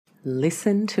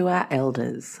Listen to our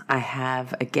elders. I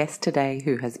have a guest today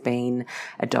who has been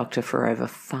a doctor for over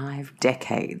 5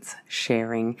 decades,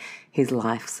 sharing his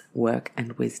life's work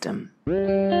and wisdom.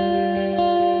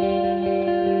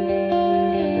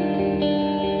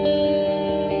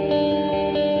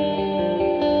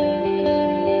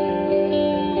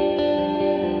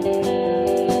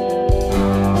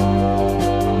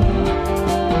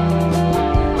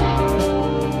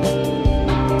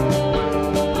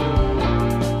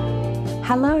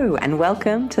 Hello and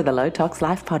welcome to the Low Tox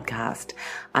Life podcast.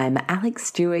 I'm Alex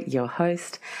Stewart, your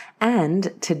host,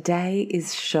 and today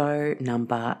is show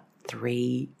number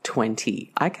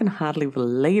 320. I can hardly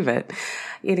believe it.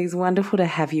 It is wonderful to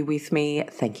have you with me.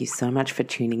 Thank you so much for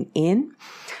tuning in.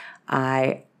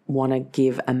 I want to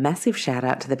give a massive shout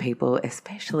out to the people,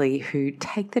 especially who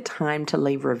take the time to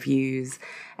leave reviews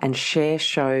and share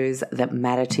shows that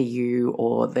matter to you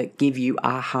or that give you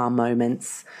aha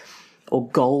moments or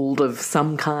gold of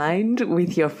some kind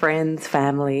with your friends,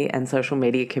 family, and social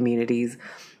media communities.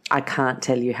 I can't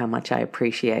tell you how much I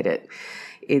appreciate it.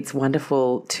 It's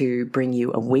wonderful to bring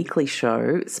you a weekly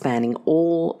show spanning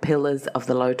all pillars of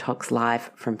the low tox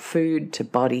life, from food to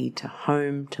body to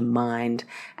home to mind,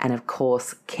 and of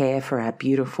course, care for our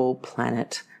beautiful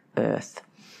planet Earth.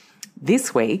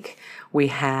 This week, we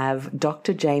have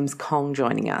Dr. James Khong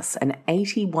joining us, an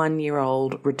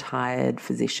 81-year-old retired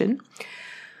physician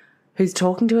who's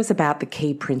talking to us about the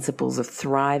key principles of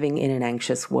thriving in an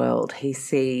anxious world. He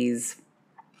sees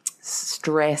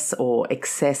stress, or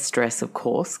excess stress, of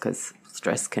course, because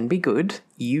stress can be good,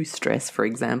 eustress, for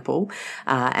example.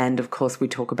 And of course, we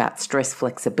talk about stress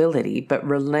flexibility, but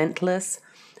relentless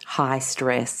high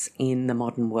stress in the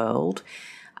modern world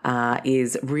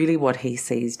is really what he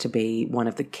sees to be one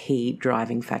of the key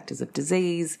driving factors of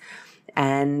disease.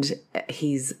 And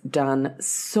he's done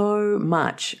so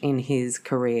much in his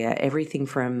career, everything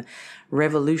from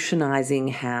revolutionizing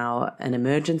how an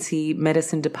emergency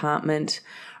medicine department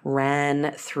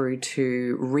ran, through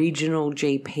to regional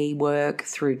GP work,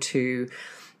 through to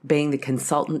being the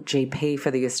consultant GP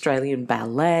for the Australian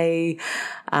Ballet,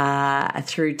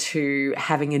 through to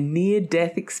having a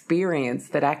near-death experience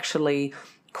that actually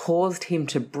caused him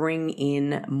to bring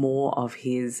in more of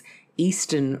his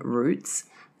Eastern roots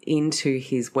into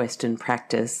his Western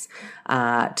practice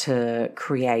to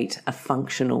create a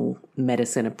functional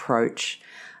medicine approach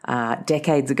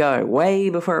decades ago,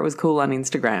 way before it was cool on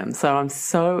Instagram. So I'm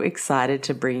so excited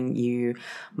to bring you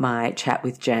my chat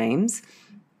with James.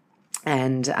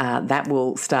 And that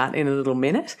will start in a little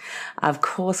minute. Of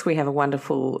course, we have a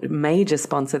wonderful major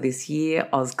sponsor this year,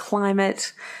 Oz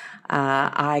Climate.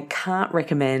 I can't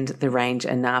recommend the range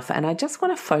enough, and I just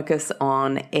want to focus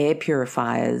on air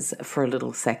purifiers for a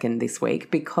little second this week,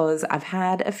 because I've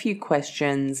had a few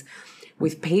questions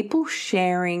with people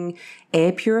sharing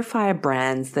air purifier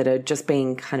brands that are just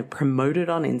being kind of promoted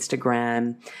on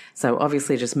Instagram. So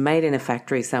obviously just made in a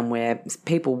factory somewhere.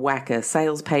 People whack a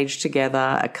sales page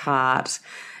together, a cart,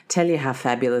 tell you how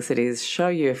fabulous it is, show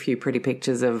you a few pretty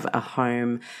pictures of a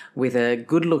home with a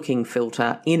good-looking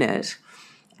filter in it.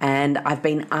 And I've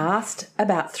been asked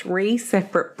about 3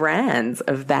 separate brands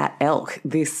of that ilk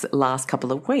this last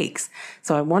couple of weeks.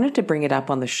 So I wanted to bring it up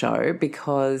on the show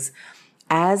because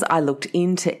as I looked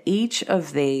into each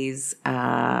of these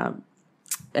ad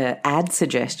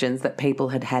suggestions that people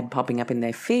had popping up in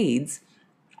their feeds,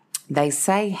 they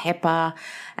say HEPA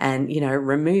and,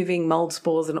 removing mold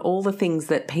spores and all the things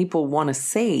that people want to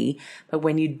see. But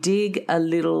when you dig a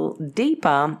little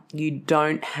deeper, you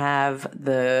don't have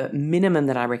the minimum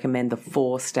that I recommend, the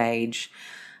 4-stage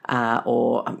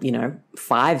or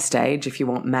 5-stage, if you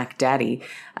want Mac Daddy,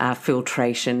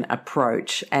 filtration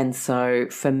approach. And so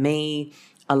for me,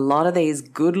 a lot of these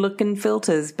good-looking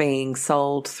filters being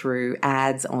sold through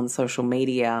ads on social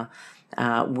media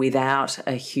without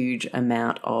a huge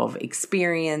amount of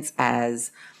experience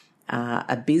as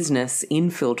a business in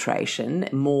filtration,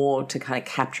 more to kind of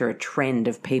capture a trend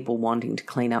of people wanting to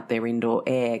clean up their indoor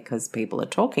air because people are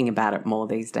talking about it more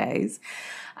these days.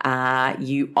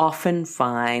 You often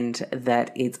find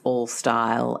that it's all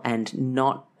style and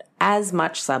not as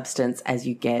much substance as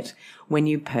you get when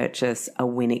you purchase a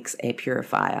Winix air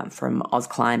purifier from Oz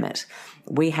Climate.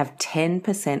 We have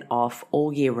 10% off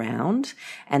all year round,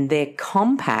 and they're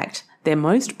compact. Their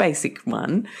most basic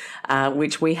one,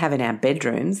 which we have in our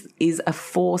bedrooms, is a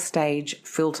 4-stage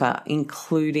filter,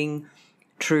 including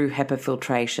true HEPA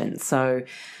filtration. So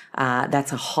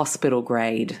that's a hospital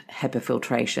grade HEPA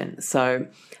filtration. So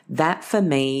that for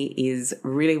me is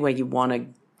really where you want to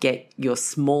get your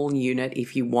small unit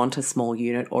if you want a small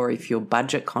unit, or if you're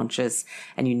budget conscious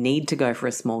and you need to go for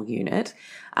a small unit,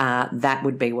 that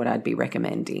would be what I'd be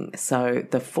recommending. So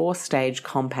the 4-stage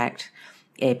compact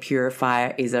air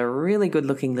purifier is a really good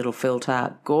looking little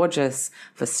filter, gorgeous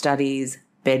for studies,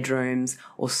 bedrooms,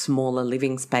 or smaller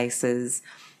living spaces.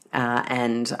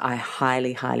 And I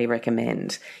highly, highly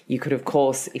recommend. You could, of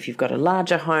course, if you've got a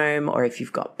larger home or if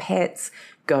you've got pets,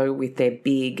 go with their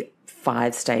big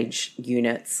 5-stage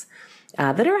units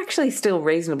that are actually still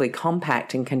reasonably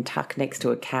compact and can tuck next to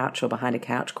a couch or behind a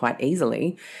couch quite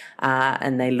easily,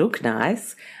 and they look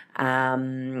nice.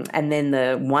 And then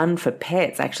the one for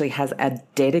pets actually has a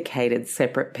dedicated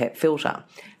separate pet filter.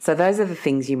 So those are the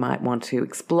things you might want to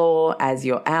explore as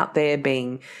you're out there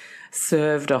being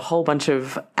served a whole bunch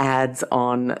of ads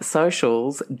on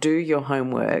socials. Do your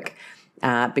homework,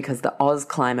 because the Oz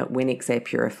Climate Winix air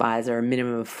purifiers are a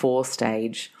minimum of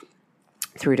 4-stage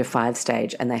through to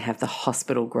 5-stage, and they have the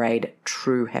hospital grade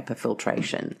true HEPA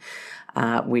filtration,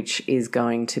 which is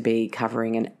going to be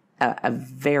covering a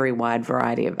very wide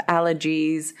variety of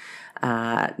allergies,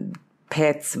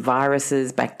 pets,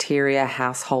 viruses, bacteria,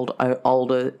 household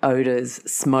odors,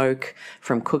 smoke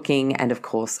from cooking, and of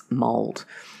course mold.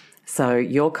 So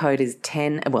your code is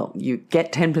you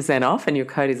get 10% off, and your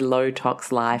code is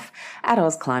LowToxLife at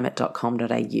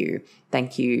ozclimate.com.au.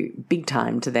 Thank you big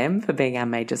time to them for being our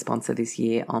major sponsor this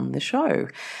year on the show.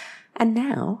 And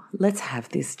now let's have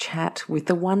this chat with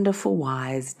the wonderful,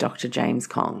 wise Dr. James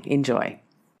Khong. Enjoy.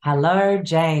 Hello,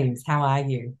 James. How are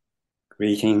you?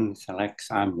 Greetings, Alex.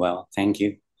 I'm well. Thank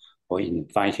you for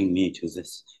inviting me to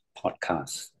this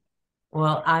podcast.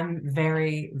 Well, I'm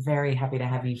very, very happy to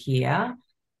have you here.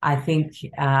 I think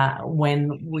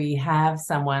when we have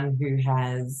someone who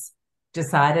has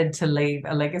decided to leave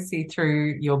a legacy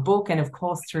through your book, and of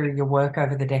course through your work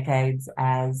over the decades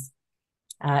as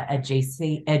a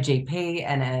GP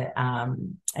and a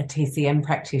TCM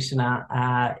practitioner,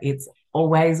 it's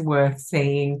always worth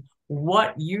seeing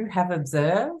what you have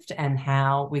observed and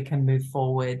how we can move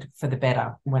forward for the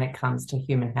better when it comes to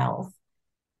human health.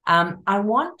 I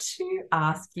want to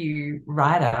ask you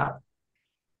right up,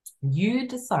 you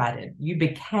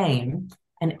became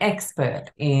an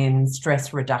expert in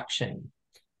stress reduction.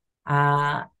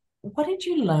 What did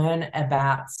you learn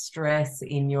about stress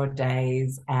in your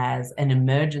days as an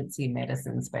emergency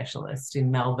medicine specialist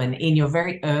in Melbourne, in your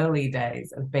very early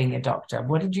days of being a doctor?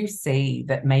 What did you see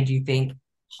that made you think,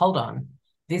 hold on,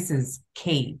 this is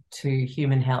key to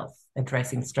human health,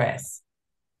 addressing stress?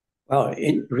 Well,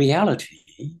 in reality,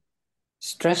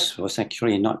 stress was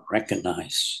actually not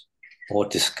recognized or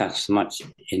discussed much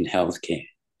in healthcare.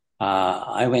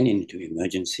 I went into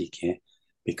emergency care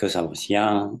because I was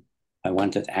young. I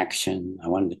wanted action. I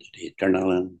wanted the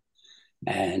adrenaline.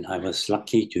 And I was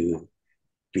lucky to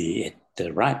be at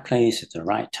the right place at the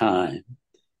right time.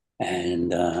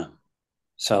 And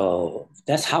so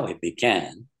that's how it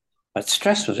began. But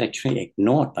stress was actually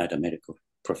ignored by the medical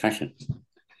profession.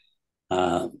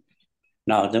 Now,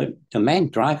 the main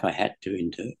drive I had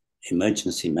into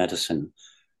emergency medicine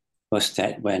was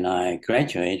that when I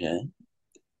graduated,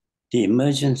 the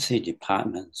emergency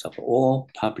departments of all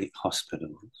public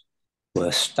hospitals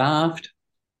were staffed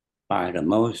by the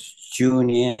most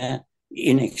junior,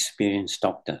 inexperienced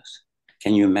doctors.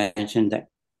 Can you imagine that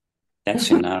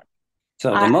scenario?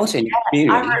 So the most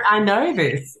inexperienced. I know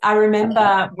this. I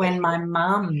remember when my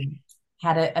mum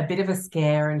had a bit of a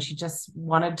scare and she just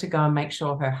wanted to go and make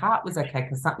sure her heart was okay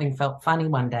because something felt funny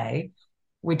one day.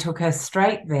 We took her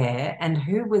straight there, and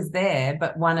who was there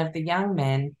but one of the young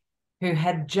men who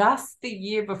had just the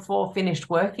year before finished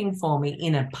working for me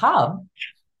in a pub,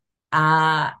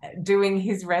 doing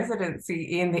his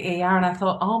residency in the ER. And I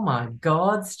thought, oh my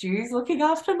God, Stu's looking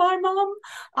after my mum.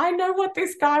 I know what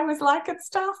this guy was like at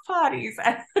staff parties.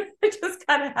 And I just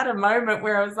kind of had a moment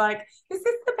where I was like, is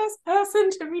this the best person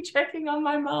to be checking on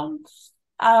my mum?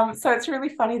 So it's really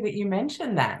funny that you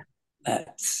mentioned that.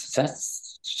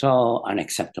 That's so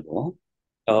unacceptable.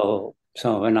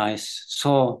 So when I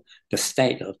saw the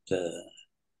state of the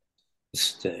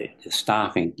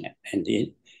staffing and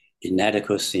the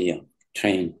inadequacy of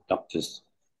trained doctors,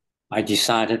 I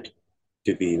decided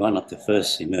to be one of the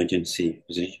first emergency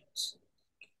physicians.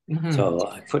 Mm-hmm. So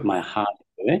I put my heart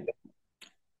into it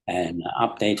and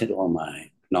updated all my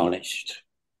knowledge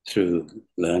through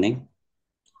learning.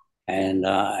 And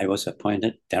I was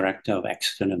appointed Director of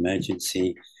External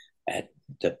Emergency at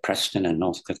the Preston and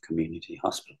Northcote Community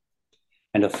Hospital.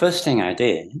 And the first thing I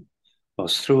did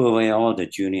was throw away all the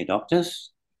junior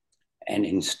doctors and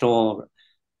install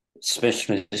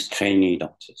specialist trainee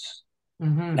doctors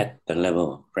at the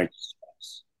level of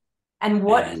registrars. And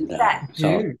what did that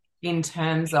do? in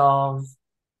terms of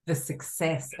the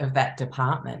success of that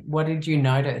department? What did you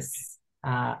notice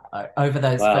over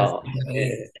those first Well, couple of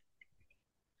years?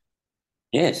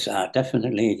 yes,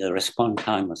 definitely the response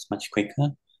time was much quicker.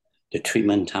 The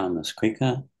treatment time was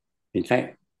quicker. In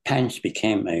fact, PANCH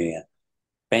became a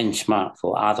benchmark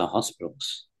for other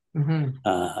hospitals. Mm-hmm.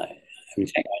 Uh, in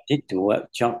fact, I did the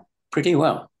work job pretty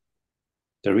well.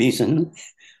 The reason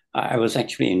I was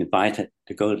actually invited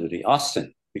to go to the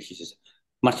Austin, which is a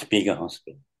much bigger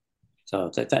hospital. So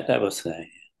that was, I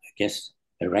guess,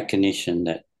 a recognition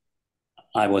that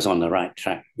I was on the right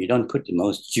track. You don't put the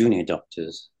most junior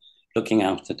doctors looking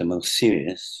after the most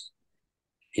serious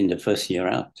in the first year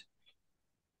out.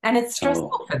 And it's So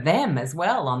stressful for them as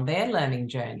well on their learning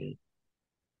journey.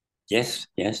 yes,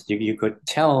 you could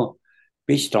tell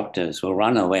which doctors will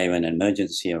run away when an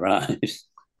emergency arrives,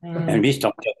 and Mm. which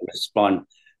doctor will respond,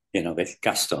 with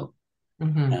gusto,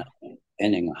 Mm-hmm. uh,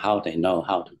 depending on how they know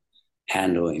how to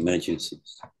handle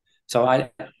emergencies. So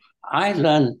I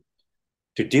learned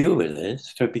to deal with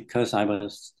this because I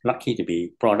was lucky to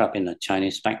be brought up in a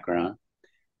Chinese background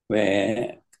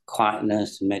where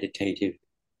quietness and meditative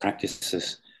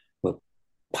practices were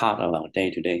part of our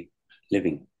day-to-day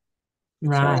living. So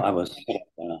Right. I was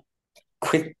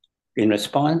quick in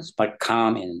response, but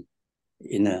calm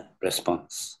in a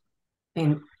response.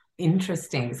 In,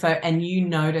 Interesting. So, and you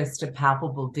noticed a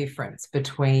palpable difference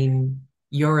between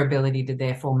your ability to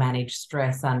therefore manage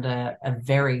stress under a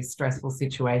very stressful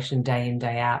situation day in,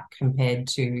 day out, compared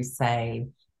to, say,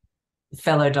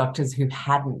 fellow doctors who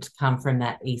hadn't come from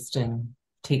that Eastern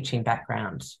teaching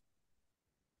background.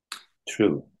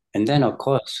 True. And then, of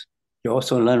course, you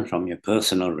also learn from your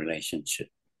personal relationship.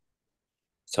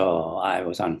 So I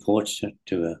was unfortunate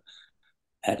to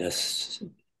had a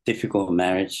difficult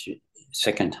marriage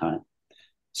second time.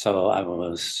 So I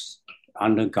was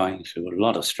undergoing through a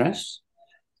lot of stress,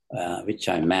 which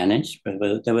I managed, but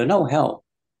there were no help.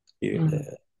 Mm.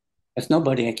 As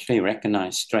nobody actually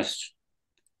recognized stress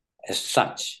as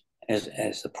such as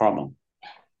a problem.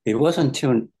 It wasn't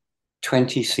until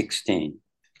 2016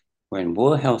 when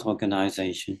World Health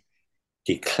Organization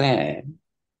declared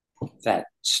that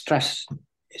stress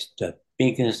is the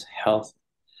biggest health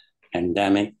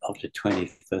pandemic of the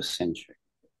 21st century,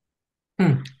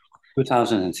 Hmm.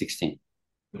 2016.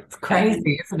 It's And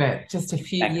crazy, isn't it? Just a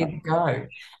few years exactly, ago.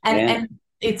 And yeah, and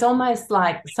it's almost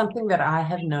like something that I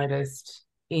have noticed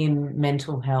in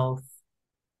mental health,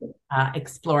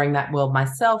 exploring that world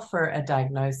myself for a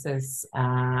diagnosis,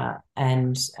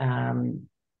 and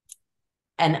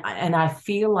I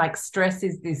feel like stress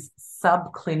is this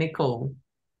subclinical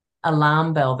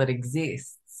alarm bell that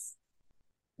exists,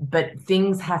 but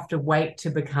things have to wait to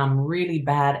become really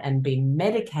bad and be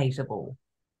medicatable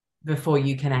before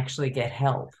you can actually get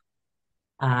help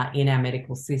in our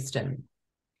medical system.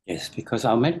 yes, because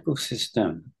our medical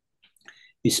system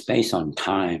is based on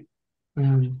time.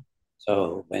 Mm.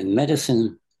 So when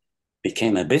medicine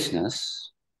became a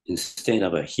business instead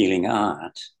of a healing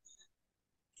art,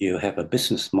 you have a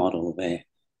business model where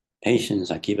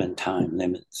patients are given time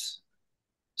limits.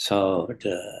 So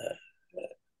the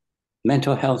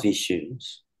mental health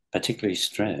issues, particularly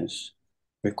stress,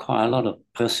 require a lot of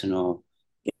personal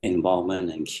involvement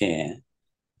and care.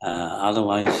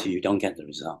 Otherwise, you don't get the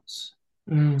results.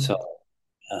 So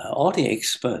Mm. all the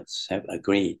experts have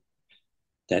agreed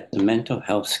that the mental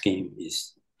health scheme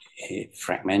is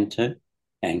fragmented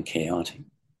and chaotic.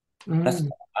 That's Mm.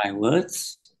 not my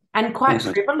words. And quite Those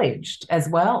are, privileged as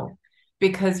well,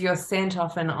 because you're sent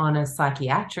often on a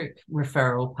psychiatric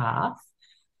referral path,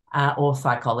 or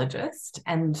psychologist,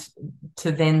 and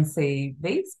to then see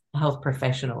these health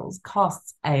professionals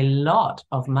costs a lot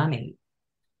of money,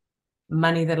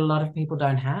 money that a lot of people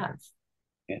don't have.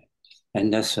 yeah.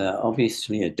 And there's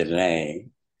obviously a delay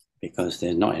because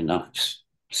there's not enough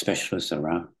specialists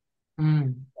around.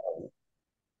 Mm.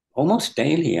 Almost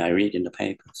daily, I read in the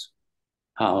papers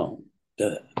how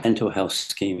the mental health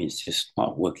scheme is just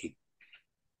not working.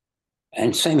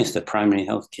 And same as the primary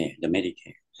health care, the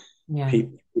Medicare. Yeah.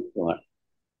 People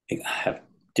have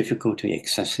difficulty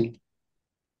accessing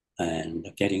and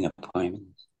getting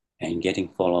appointments and getting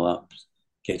follow-ups,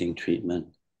 getting treatment.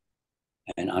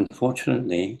 And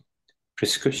unfortunately,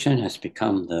 prescription has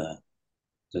become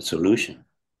the solution.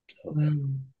 So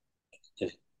Mm.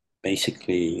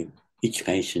 basically, each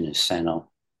patient is sent off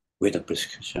with a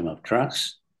prescription of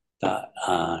drugs that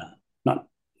are not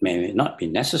may not be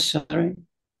necessary,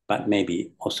 but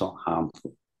maybe also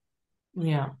harmful.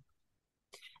 Yeah.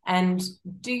 And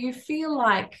do you feel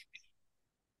like,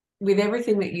 with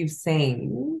everything that you've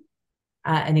seen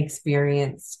and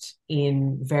experienced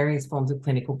in various forms of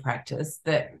clinical practice,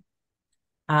 that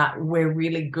we're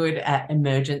really good at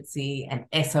emergency and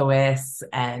SOS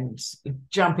and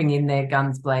jumping in there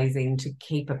guns blazing to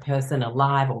keep a person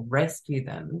alive or rescue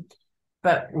them.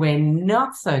 But we're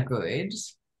not so good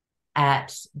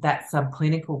at that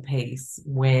subclinical piece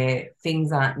where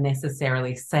things aren't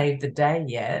necessarily save the day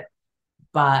yet,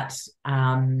 but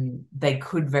they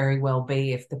could very well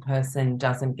be if the person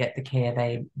doesn't get the care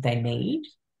they need.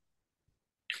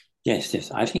 Yes,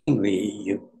 yes. I think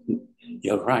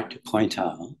you're right to point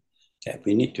out that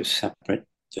we need to separate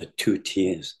the two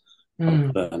tiers of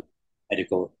Mm,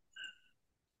 medical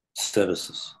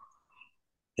services.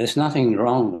 There's nothing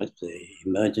wrong with the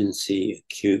emergency,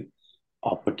 acute,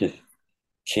 operative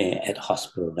care at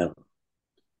hospital level.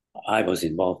 I was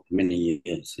involved many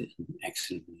years in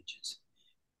accident emergency.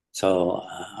 So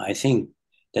I think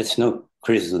there's no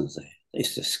criticism there.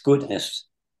 It's as good as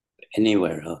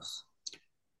anywhere else.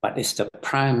 But it's the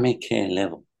primary care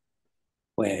level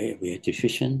where we are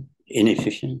deficient,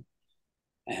 inefficient,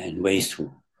 and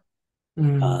wasteful.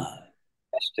 mm, Uh,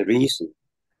 that's the reason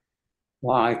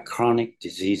why chronic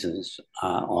diseases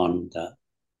are on the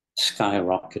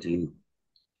skyrocketing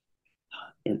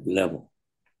level.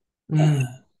 Uh, mm,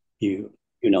 you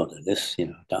you know the list,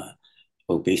 the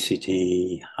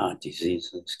obesity, heart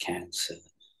diseases, cancer,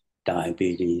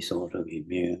 diabetes,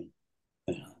 autoimmune,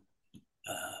 you know,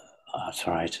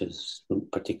 arthritis,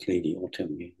 particularly the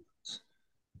autoimmune ones.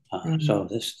 mm. So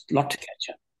there's a lot to catch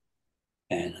up.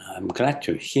 And I'm glad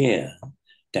to hear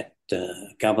that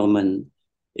the government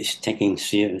is taking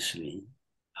seriously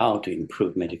how to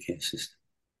improve Medicare system.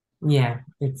 Yeah,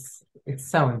 it's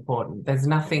so important. There's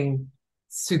nothing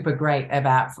super great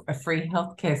about a free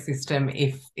healthcare system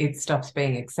if it stops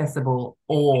being accessible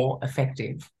or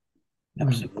effective. Mm,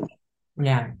 Absolutely.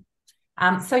 yeah.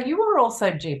 So you were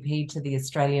also GP to the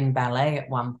Australian Ballet at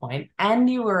one point, and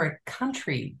you were a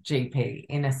country GP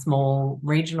in a small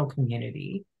regional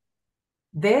community.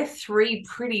 They're three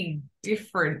pretty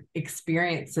different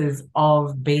experiences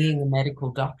of being a medical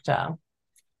doctor.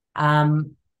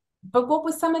 Um, but what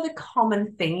were some of the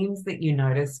common themes that you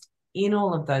noticed in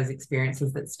all of those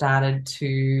experiences that started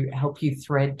to help you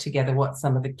thread together what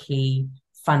some of the key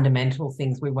fundamental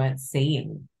things we weren't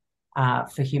seeing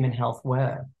for human health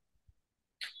were?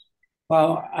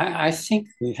 Well, I think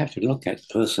we have to look at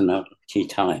personality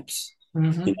types.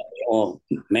 Hmm. They all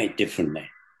made differently.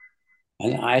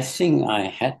 And I think I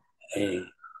had a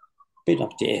bit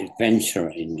of the adventure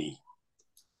in me.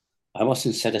 I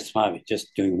wasn't satisfied with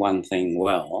just doing one thing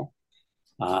well.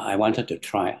 I wanted to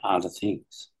try other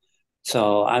things.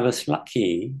 So I was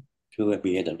lucky to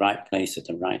be at the right place at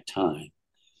the right time,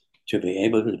 to be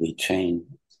able to be trained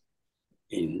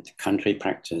in country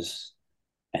practice.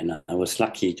 And I was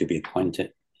lucky to be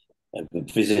appointed a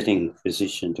visiting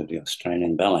physician to the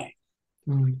Australian Ballet.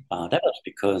 Mm. That was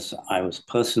because I was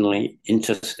personally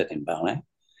interested in ballet,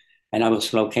 and I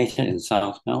was located in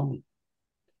South Melbourne.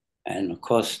 And of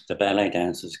course, the ballet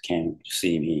dancers came to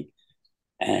see me,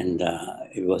 and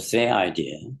it was their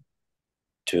idea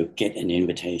to get an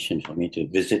invitation for me to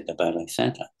visit the ballet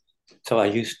center. So I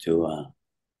used to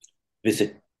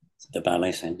visit the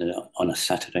ballet center on a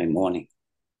Saturday morning,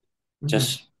 Mhm.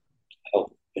 just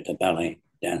help with the ballet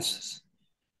dancers.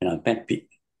 And I met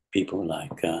people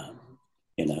like,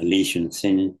 Lee Shun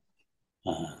Sin,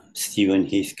 Stephen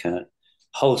Heathcote,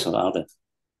 host of other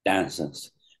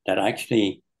dancers that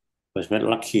actually was very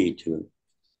lucky to,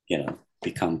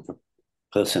 become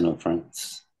personal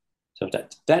friends. So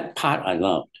that part I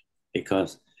loved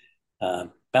because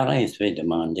ballet is very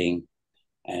demanding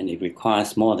and it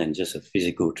requires more than just a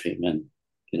physical treatment.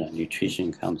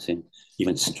 Nutrition comes in,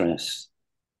 even stress.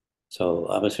 So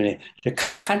I was really, the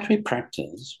country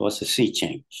practice was a sea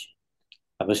change.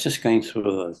 I was just going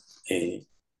through a,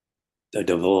 a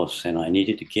divorce and I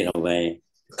needed to get away,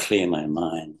 clear my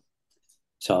mind.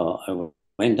 So I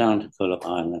went down to Phillip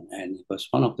Island and it was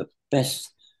one of the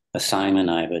best assignment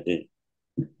I ever did.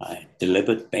 I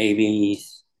delivered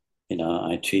babies,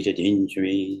 I treated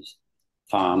injuries,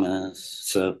 farmers,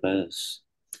 surfers.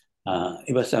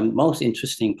 It was the most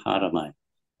interesting part of my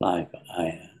life.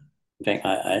 In fact,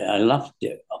 I loved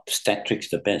the obstetrics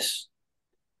the best.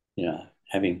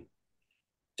 Having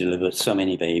delivered so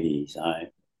many babies, I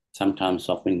sometimes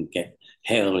often get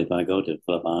hailed if I go to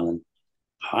Phillip Island.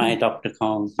 Hi, Dr.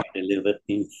 Khong, you delivered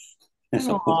me. It's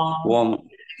a Aw, warm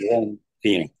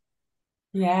feeling.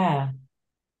 yeah,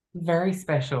 very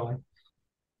special.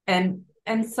 And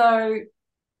so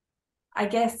I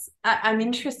guess I'm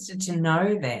interested to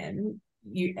know then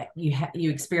you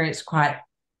experienced quite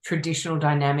traditional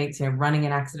dynamics, running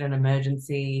an accident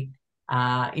emergency,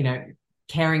 uh, you know,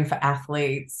 caring for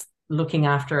athletes, looking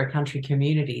after a country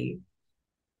community.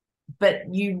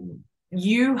 but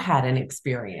you had an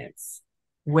experience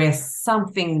where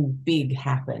something big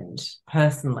happened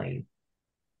personally,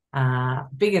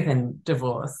 bigger than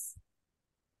divorce,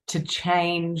 to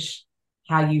change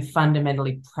how you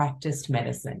fundamentally practiced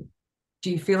medicine.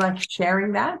 Do you feel like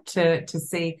sharing that to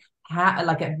see how,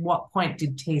 like, at what point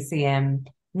did TCM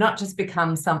not just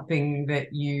become something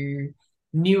that you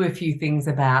knew a few things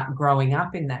about growing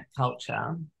up in that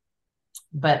culture,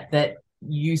 but that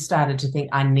you started to think,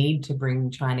 I need to bring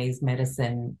Chinese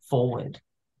medicine forward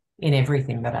in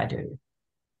everything that I do?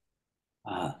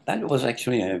 That was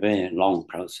actually a very long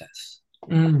process.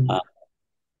 Mm. Uh,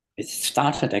 it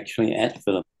started actually at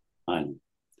Philippines.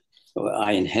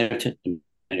 I inherited the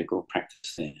medical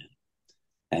practice there,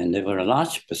 and there were a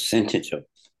large percentage of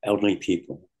elderly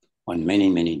people on many,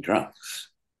 many drugs.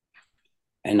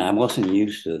 And I wasn't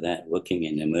used to that working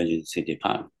in the emergency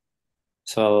department.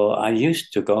 So I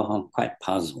used to go home quite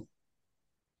puzzled.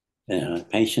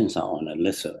 Patients are on a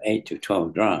list of 8 to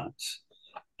 12 drugs.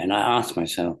 And I asked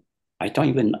myself, I don't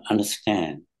even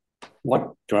understand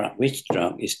which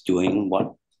drug is doing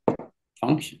what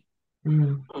function.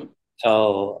 Mm.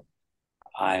 So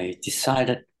I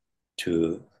decided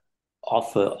to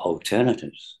offer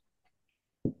alternatives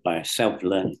by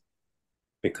self-learning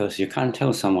because you can't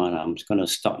tell someone I'm going to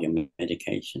stop your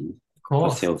medication Of because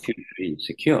course. they'll feel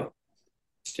insecure.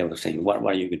 They'll say, what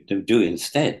are you going to do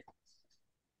instead?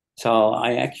 So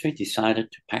I actually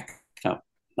decided to pack up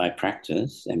my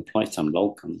practice, employ some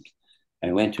locums.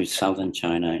 I went to southern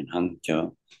China in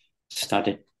Hangzhou,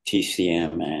 studied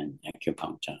TCM and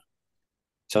acupuncture,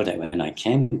 so that when I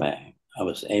came back, I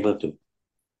was able to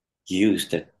use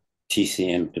the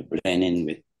TCM to blend in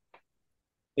with.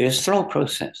 It was a slow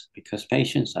process because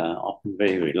patients are often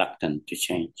very reluctant to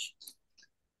change.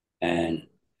 And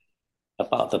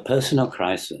about the personal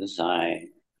crisis, I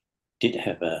did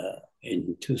have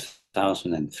in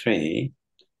 2003,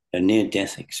 a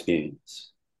near-death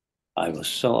experience. I was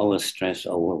so overstressed,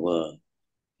 overworked,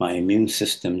 my immune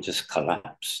system just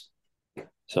collapsed.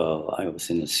 So I was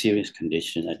in a serious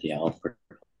condition at the Alfred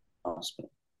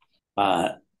Hospital.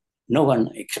 No one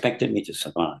expected me to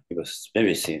survive. It was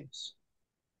very serious.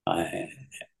 I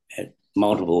had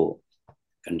multiple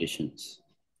conditions.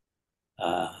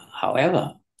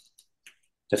 However,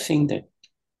 the thing that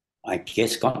I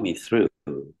guess got me through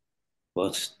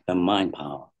was the mind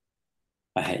power.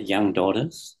 I had young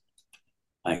daughters.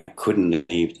 I couldn't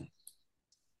leave them.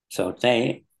 So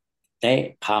they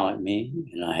powered me,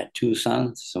 and I had two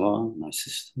sons as well, my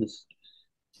sisters.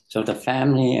 So the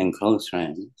family and close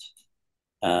friends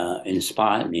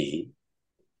inspired me,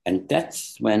 and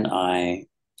that's when I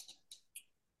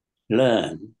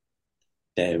learned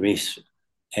there is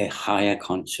a higher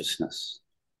consciousness.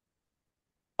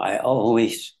 I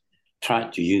always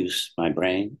tried to use my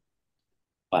brain,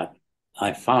 but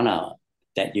I found out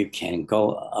that you can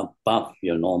go above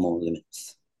your normal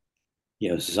limits.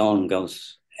 Your zone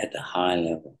goes at a high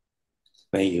level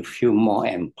where you feel more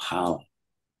empowered.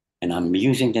 And I'm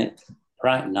using that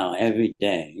right now every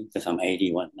day because I'm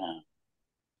 81 now.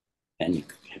 And you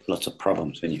have lots of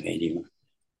problems when you're 81.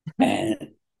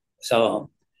 And so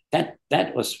that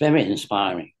was very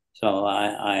inspiring. So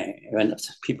when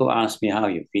people ask me how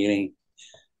you're feeling,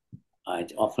 I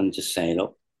often just say,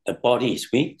 look, the body is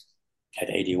weak at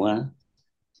 81,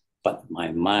 but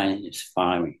my mind is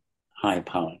firing, high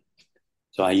power.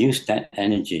 So I use that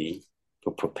energy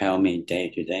to propel me day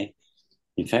to day.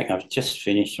 In fact, I've just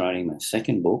finished writing my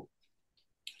second book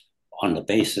on the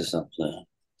basis of the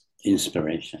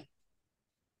inspiration.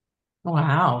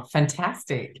 Wow,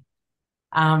 fantastic.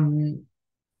 Um,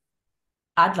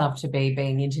 I'd love to be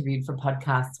being interviewed for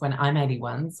podcasts when I'm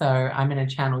 81. So I'm going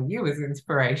to channel you as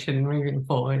inspiration moving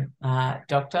forward,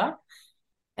 Doctor.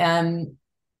 Um,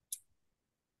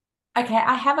 okay,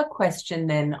 I have a question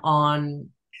then on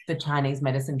the Chinese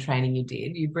medicine training you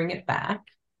did. You bring it back,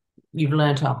 you've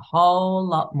learnt a whole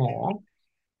lot more,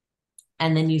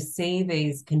 and then you see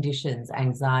these conditions,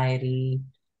 anxiety,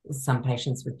 some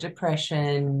patients with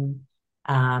depression,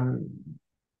 um,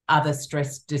 other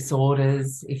stress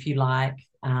disorders, if you like.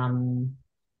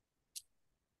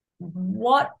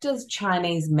 What does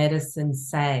Chinese medicine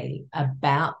say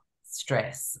about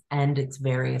stress and its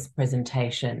various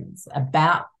presentations,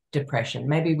 about depression?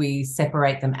 Maybe we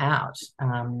separate them out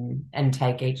and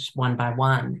take each one by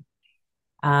one.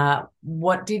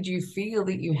 What did you feel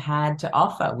that you had to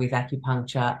offer with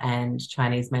acupuncture and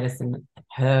Chinese medicine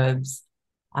herbs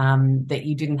that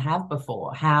you didn't have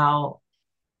before? How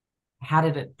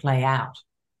did it play out?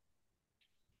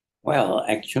 Well,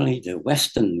 actually, the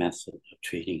Western method of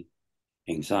treating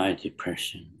anxiety,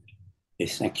 depression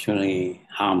is actually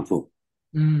harmful.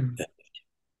 Mm.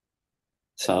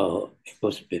 So it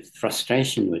was with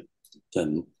frustration with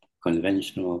the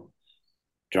conventional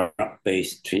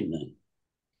drug-based treatment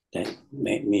that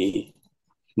made me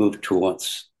move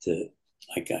towards the,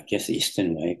 I guess,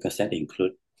 Eastern way, because that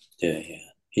includes the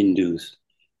Hindus,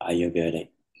 Ayurvedic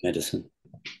medicine.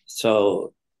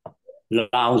 So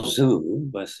Lao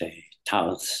Tzu was a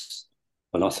Taoist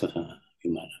philosopher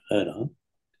you might have heard of.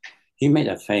 He made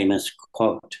a famous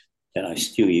quote that I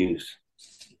still use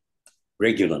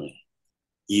regularly.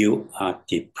 You are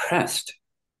depressed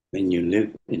when you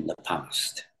live in the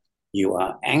past. You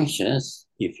are anxious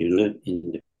if you live in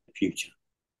the future.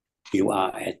 You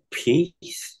are at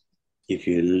peace if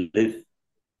you live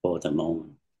for the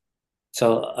moment.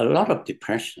 So a lot of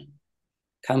depression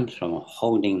comes from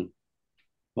holding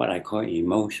what I call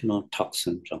emotional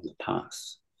toxins from the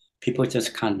past. People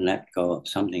just can't let go of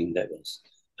something that was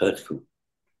hurtful.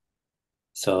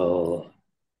 So,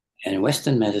 in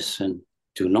Western medicine,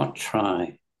 do not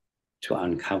try to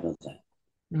uncover that.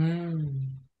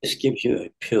 This gives you a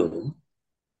pill.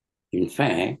 In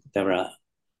fact, there are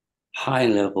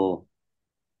high-level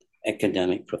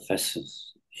academic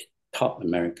professors at top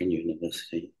American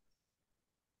university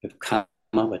who've come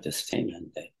up with a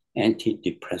statement that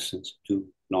antidepressants do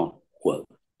not work.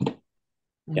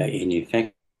 They're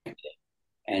ineffective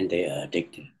and they are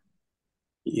addictive.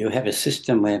 You have a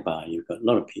system whereby you've got a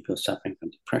lot of people suffering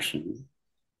from depression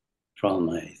from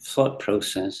a thought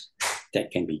process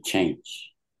that can be changed.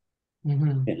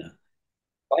 Mm-hmm. You know,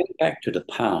 going back to the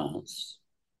past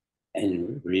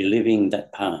and reliving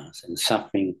that past and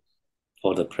suffering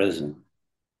for the present,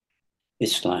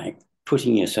 it's like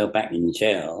putting yourself back in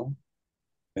jail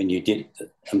when you did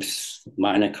a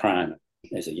minor crime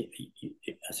as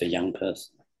a young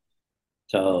person.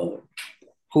 So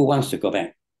who wants to go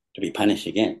back to be punished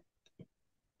again?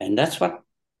 And that's what,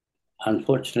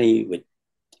 unfortunately, with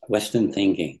Western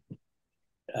thinking,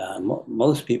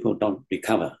 most people don't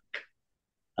recover.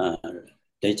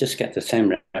 They just get the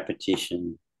same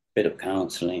repetition, bit of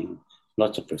counseling,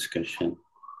 lots of prescription.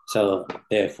 So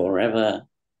they're forever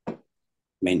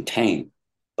maintained,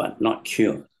 but not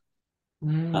cured.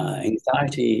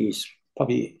 Anxiety is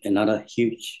probably another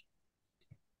huge.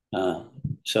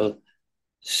 So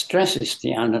stress is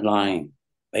the underlying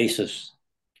basis,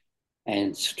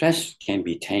 and stress can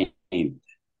be tamed.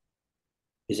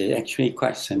 It's actually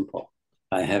quite simple.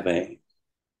 I have a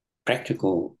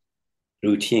practical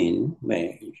routine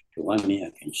where if you want me,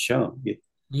 I can show you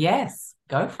Yes,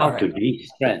 go how for to it.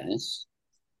 de-stress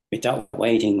without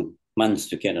waiting months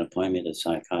to get an appointment with a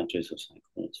psychiatrist or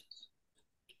psychologist.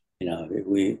 You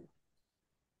know,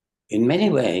 in many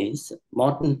ways,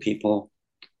 modern people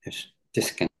have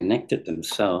disconnected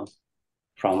themselves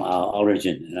from our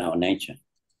origin and our nature.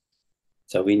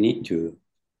 So we need to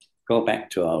go back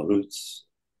to our roots,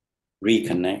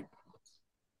 reconnect,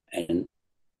 and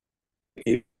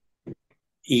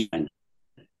eat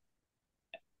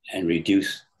and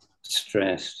reduce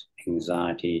stress,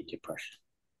 anxiety, depression.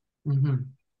 Mm-hmm.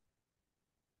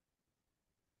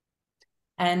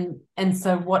 And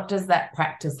so what does that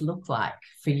practice look like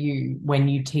for you when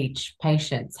you teach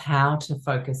patients how to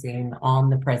focus in on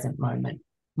the present moment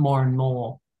more and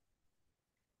more?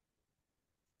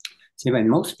 See, when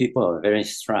most people are very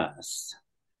stressed,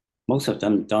 most of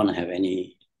them don't have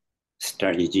any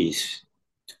strategies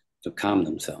to calm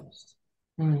themselves.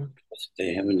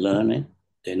 They haven't learned it,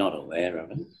 they're not aware of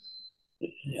it.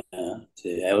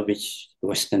 The average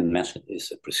Western method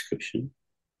is a prescription,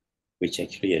 which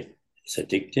actually is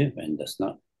addictive and does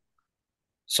not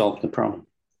solve the problem.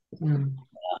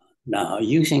 Now,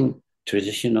 using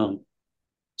traditional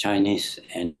Chinese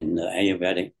and the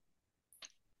Ayurvedic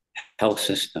health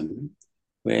system,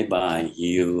 whereby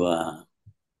you are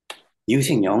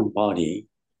using your own body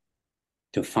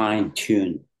to fine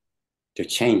tune, to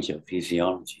change your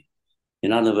physiology.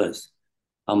 In other words,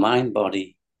 our mind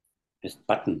body has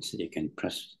buttons that you can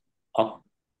press off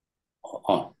or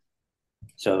on.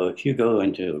 So if you go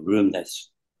into a room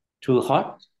that's too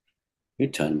hot, you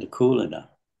turn the cooler down.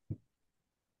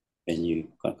 When you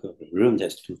go to a room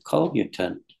that's too cold, you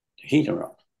turn the heater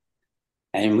on.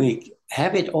 And we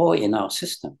have it all in our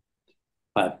system,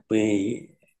 but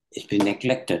it's been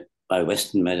neglected by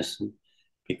Western medicine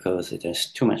because it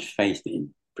has too much faith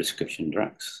in prescription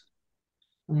drugs.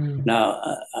 Now,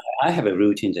 I have a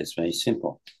routine that's very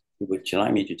simple. Would you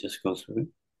like me to just go through it?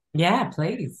 Yeah,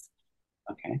 please.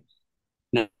 Okay.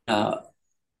 Now,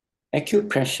 acute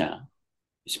pressure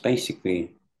is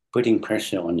basically putting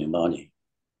pressure on your body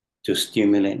to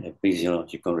stimulate a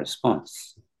physiological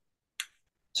response.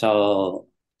 So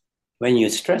when you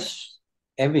stress,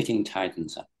 everything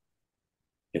tightens up.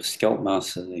 Your scalp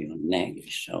muscle, your neck, your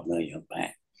shoulder, your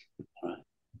back. Right?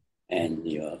 and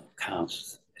your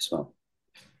calves as well.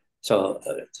 So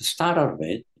to start off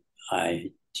with,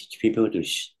 I teach people to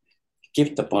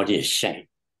give the body a shake,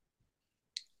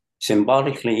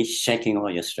 symbolically shaking all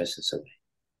your stresses away.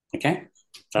 Okay?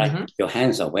 Like your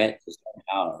hands are wet, it's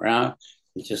going around,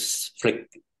 you just flick,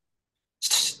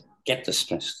 get the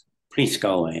stress. Please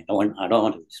go away. I don't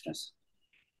want to be stressed.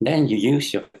 Then you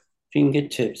use your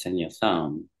fingertips and your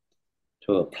thumb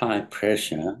to apply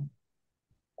pressure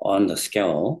on the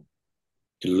skull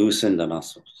to loosen the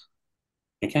muscles.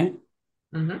 Okay?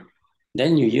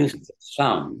 Then you use the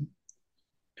thumb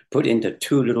to put in the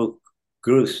two little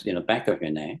grooves in the back of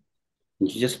your neck,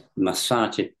 and you just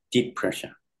massage it, deep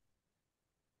pressure.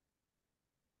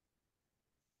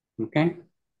 Okay?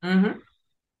 Yeah.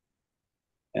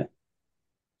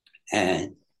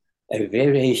 And a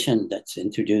variation that's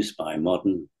introduced by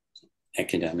modern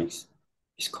academics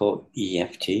is called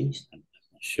EFTs. I'm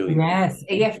sure Yes,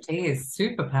 EFT is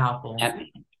super powerful.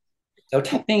 Tapping. So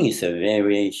tapping is a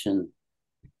variation,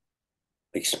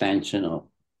 expansion of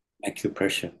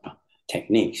acupressure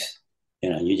techniques.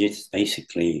 You just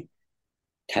basically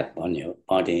tap on your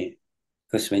body,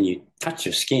 because when you touch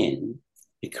your skin,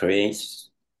 it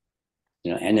creates,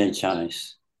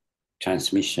 energized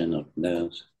transmission of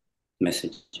nerves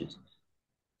messages.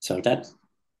 So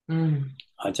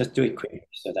I'll just do it quickly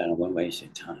so that I won't waste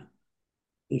your time.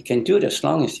 You can do it as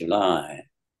long as you lie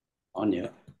on your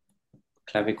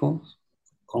clavicles,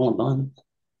 collarbone,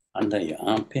 under your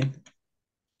armpit,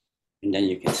 and then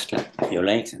you can slap your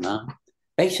legs and arms.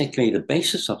 Basically, the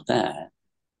basis of that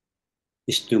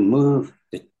is to move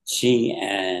the chi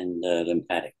and the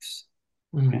lymphatics.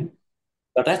 Okay?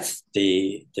 So that's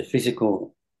the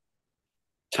physical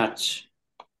touch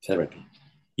therapy,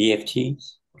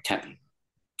 EFTs, tapping.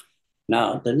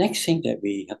 Now, the next thing that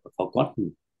we have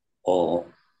forgotten or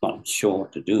not sure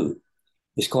to do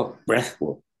is called breath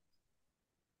work.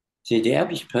 See, the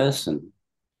average person,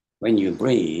 when you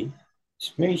breathe,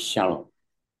 it's very shallow.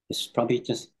 It's probably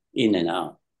just in and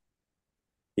out.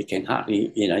 You can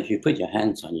hardly, if you put your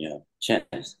hands on your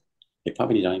chest, you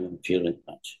probably don't even feel it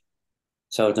much.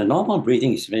 So the normal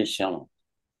breathing is very shallow.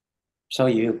 So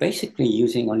you're basically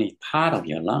using only part of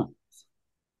your lungs.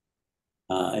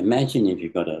 Imagine if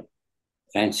you've got a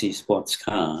fancy sports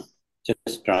car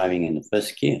just driving in the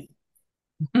first gear.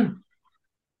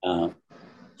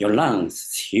 Your lungs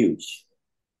is huge.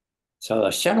 So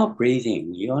a shallow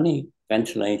breathing, you're only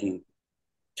ventilating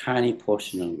tiny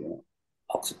portion of your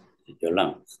oxygen, your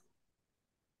lungs.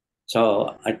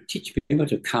 So I teach people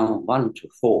to count 1 to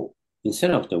 4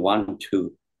 instead of the 1,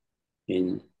 2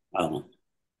 in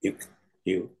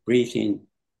you breathe in,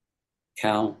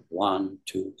 count 1,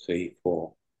 2, 3,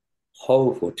 4,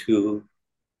 hold for 2,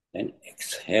 then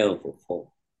exhale for 4.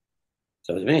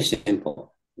 So it's very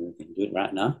simple. You can do it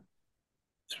right now.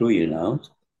 Through your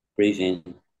nose, breathe in.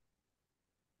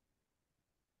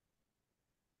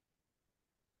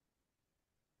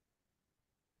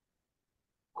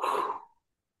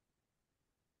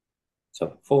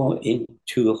 So 4 in,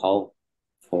 2 hold,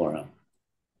 4 out.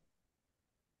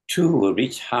 2 will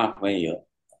reach halfway your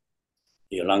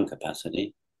lung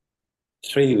capacity.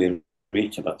 3 will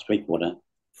reach about 3/4.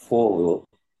 4 will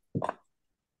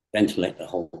ventilate the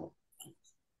whole.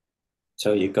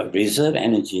 So you've got reserve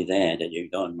energy there that you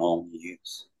don't normally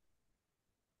use.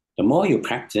 The more you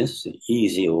practice, the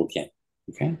easier it will get.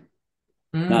 Okay?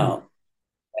 Now,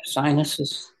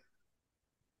 sinuses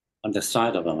on the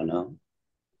side of our nose,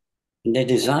 and they're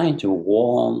designed to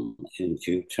warm and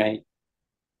filtrate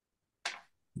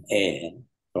air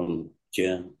from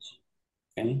germs.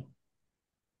 Okay?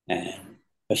 And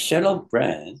a shallow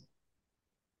breath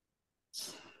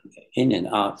in and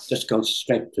out just goes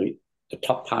straight to the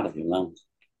top part of your lungs.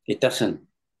 It doesn't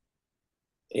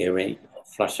aerate or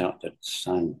flush out the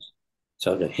sinus.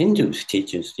 So the Hindus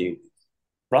teach us to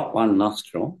block one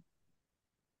nostril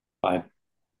by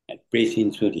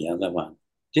breathing through the other one.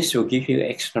 This will give you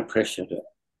extra pressure to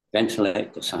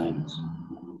ventilate the sinus.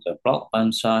 So block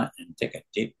one side and take a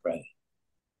deep breath.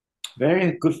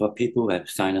 Very good for people who have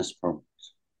sinus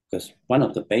problems, because one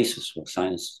of the bases for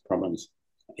sinus problems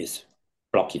is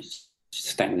blockage,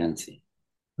 stagnancy.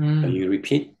 So you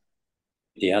repeat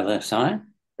the other side,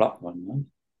 block one nose.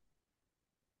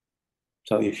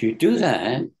 So if you do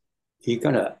that, you're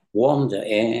going to warm the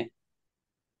air,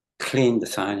 clean the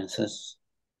sinuses.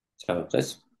 So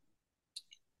that's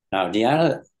now the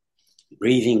other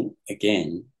breathing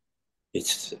again,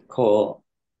 it's called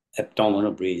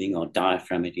abdominal breathing or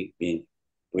diaphragmatic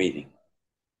breathing.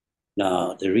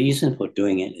 Now, the reason for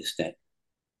doing it is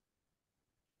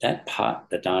that part,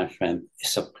 the diaphragm, is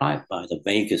supplied by the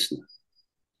vagus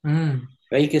nerve.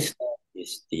 Vagus nerve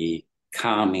is the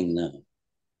calming nerve,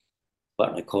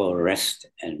 what I call rest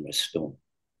and restore.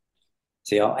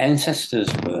 See, our ancestors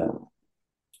were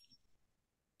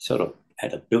sort of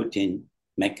had a built-in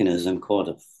mechanism called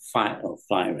a fight or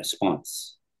flight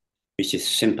response, which is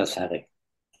sympathetic,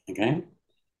 okay?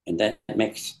 And that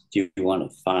makes you want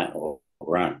to fight or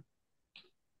run.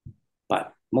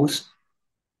 But most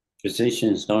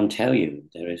physicians don't tell you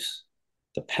there is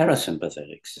the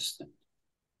parasympathetic system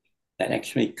that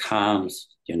actually calms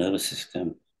your nervous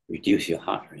system, reduce your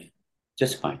heart rate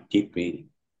just by deep breathing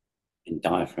and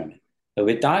diaphragmatic. So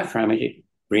with diaphragmatic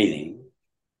breathing,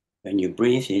 when you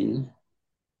breathe in,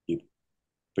 you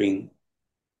bring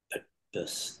the,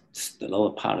 the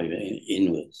lower part of it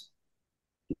inwards.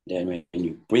 Then when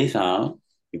you breathe out,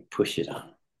 you push it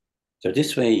out. So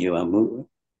this way you are moving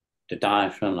the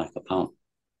diaphragm like a pump.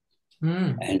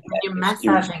 Mm. And You're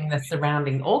massaging the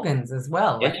surrounding organs as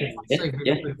well. yeah, Like it's yeah, actually really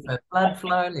yeah. good for blood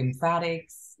flow,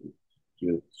 lymphatics.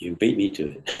 You beat me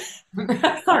to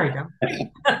Sorry, John.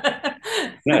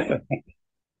 it.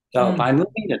 So Mm. by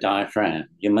moving the diaphragm,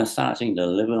 you're massaging the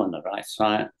liver on the right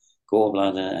side,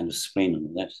 gallbladder, and the spleen on the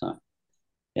left side.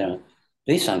 You know,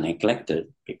 these are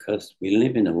neglected because we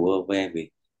live in a world where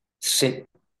we sit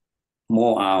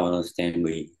more hours than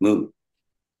we move,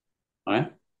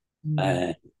 right?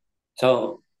 Mm. Uh,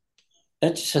 so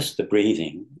that's just the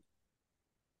breathing.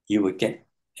 You would get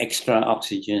extra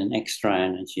oxygen, extra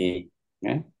energy,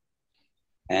 okay?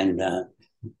 And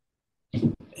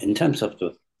in terms of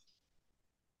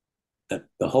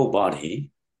the whole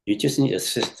body, you just need a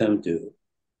system to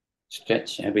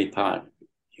stretch every part,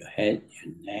 your head,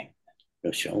 your neck,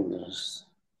 your shoulders.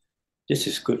 This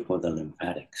is good for the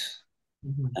lymphatics.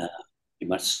 Mhm. Uh, you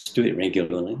must do it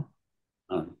regularly.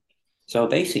 So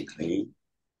basically,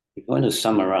 if you want to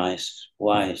summarize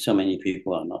why so many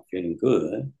people are not feeling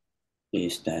good,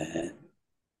 is that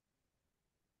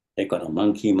they got a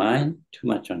monkey mind, too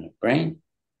much on the brain,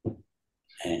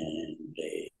 and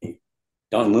they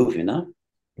don't move enough.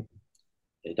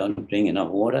 They don't drink enough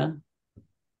water.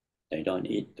 They don't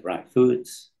eat the right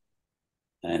foods,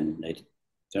 and they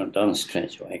don't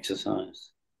stretch or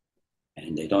exercise,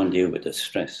 and they don't deal with the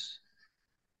stress.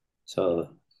 So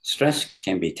stress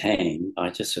can be tamed by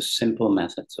just a simple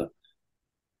methods of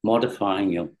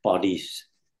modifying your body's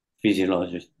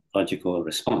physiological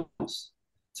response.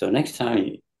 So next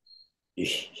time you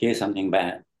hear something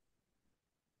bad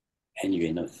and you're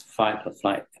in a fight or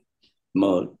flight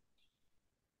mode,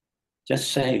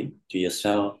 just say to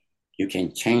yourself, you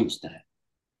can change that.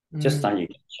 Just Mm. like you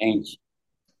can change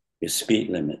your speed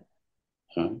limit.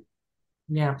 Huh?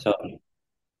 Yeah. So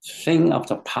think of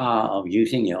the power of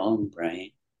using your own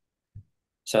brain.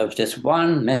 So if there's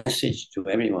one message to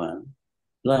everyone,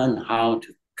 learn how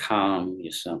to calm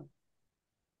yourself.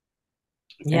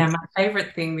 Yeah. Okay? My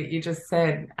favorite thing that you just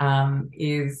said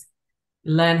is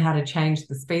learn how to change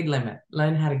the speed limit,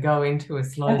 learn how to go into a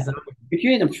slow Yeah. zone. If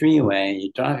you're in a freeway,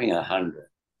 you're driving 100,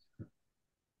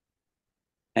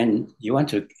 and you want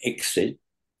to exit,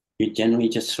 you generally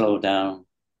just slow down,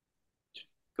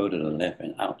 go to the left,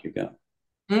 and out you go.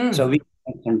 So Mm. we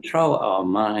can control our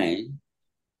mind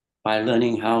by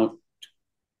learning how to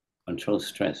control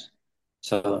stress.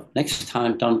 So next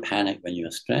time, don't panic when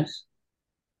you're stressed.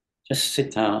 Just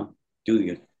sit down, do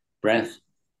your breath,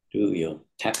 do your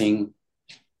tapping,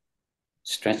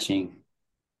 stretching,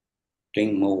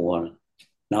 drink more water.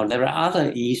 Now, there are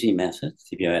other easy methods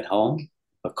if you're at home.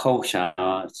 A cold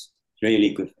shower is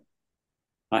really good.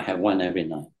 I have one every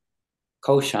night.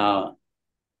 Cold shower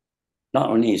not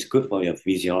only is good for your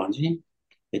physiology,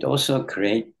 it also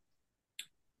creates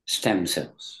stem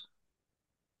cells.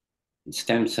 And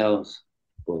stem cells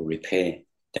will repair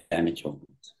damaged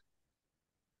organs.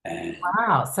 And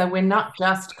Wow. So we're not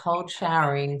just cold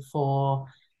showering for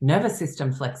nervous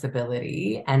system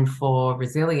flexibility and for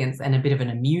resilience and a bit of an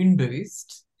immune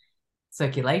boost,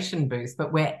 circulation boost,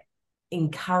 but we're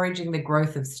encouraging the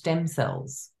growth of stem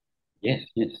cells. yes,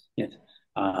 yes, yes.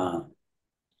 Uh,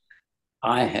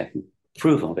 I have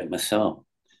proof of it myself.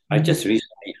 I Mhm. just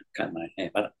recently cut my hair,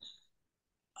 but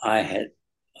I had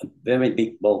a very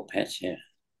big bald patch here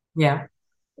Yeah.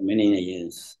 for many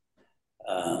years.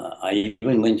 I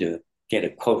even went to get a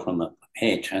quote from a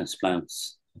hair transplant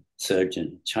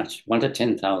surgeon, charged 1 to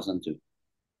 10,000 to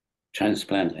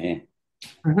transplant hair.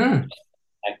 Mhm.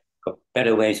 I got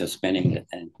better ways of spending it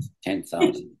than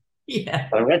 10,000. Yeah.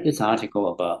 I read this article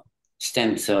about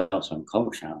stem cells from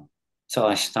cold shower. So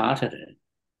I started it.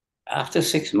 After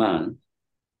 6 months,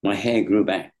 my hair grew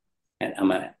back. And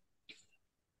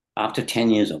after 10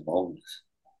 years of baldness.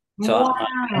 So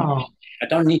Wow. I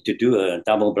don't need to do a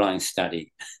double blind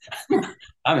study.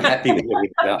 I'm happy with the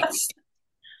results.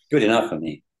 Good enough for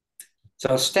me.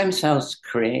 So stem cells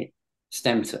create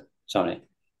stem cells, sorry,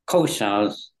 cold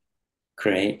showers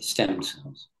create stem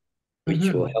cells,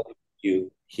 which will Hmm. help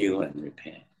you heal and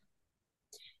repair.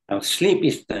 Now, sleep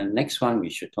is the next one we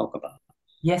should talk about.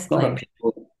 Yes, A lot of please.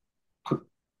 people put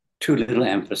too little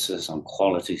emphasis on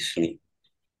quality sleep.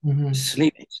 Hmm.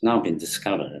 Sleep has now been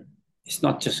discovered. It's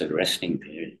not just a resting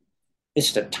period.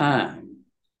 It's the time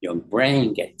your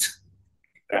brain gets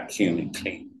vacuumed and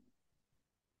clean.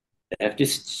 They have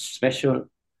this special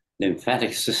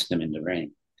lymphatic system in the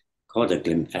brain called the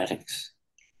lymphatics,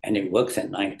 and it works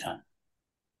at nighttime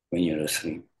when you're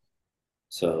asleep.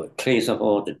 So it clears up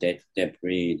all the dead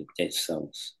debris, the dead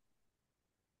cells.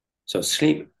 So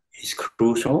sleep is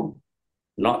crucial,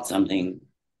 not something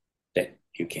that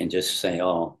you can just say,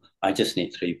 oh, I just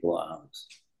need 3, 4 hours.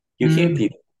 You hear Mm.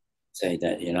 people say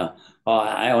that, oh,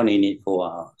 I only need 4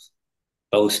 hours,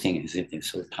 boasting as if they're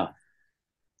so tough.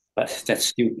 But that's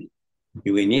stupid.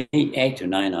 You will need 8 to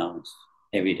 9 hours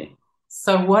every day.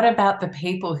 So, what about the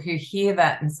people who hear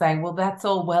that and say, well, that's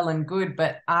all well and good,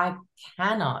 but I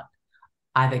cannot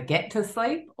either get to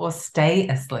sleep or stay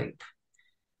asleep?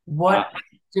 Uh,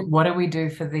 What do we do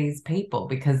for these people?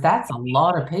 Because that's a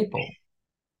lot of people.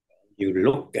 you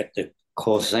look at the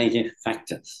causative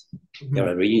factors. There Mhm.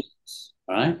 are reasons,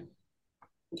 right?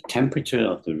 The temperature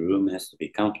of the room has to be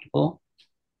comfortable.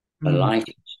 The Mm. light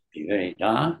should be very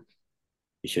dark.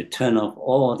 You should turn off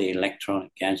all the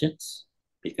electronic gadgets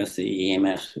because the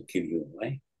EMFs will keep you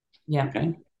awake. Yeah.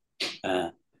 Okay.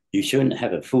 Uh, you shouldn't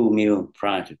have a full meal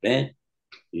prior to bed.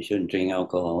 You shouldn't drink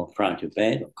alcohol prior to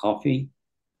bed or coffee.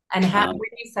 And Um, when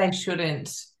you say shouldn't,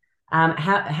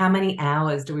 how many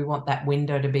hours do we want that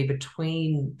window to be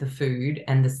between the food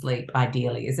and the sleep,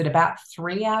 ideally? Is it about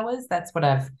 3 hours? That's what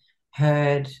I've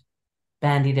heard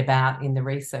bandied about in the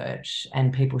research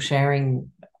and people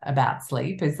sharing about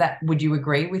sleep. Would you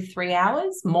agree with 3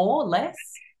 hours? More, less?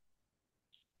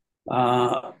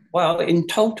 well, in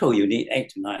total, you need 8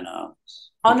 to 9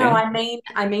 hours. Oh no, Okay.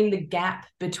 I mean the gap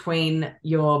between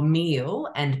your meal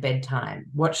and bedtime.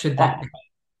 What should that Oh, be?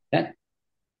 that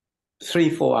 3,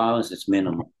 4 hours is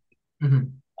minimal.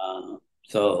 Mhm. Uh,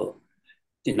 so,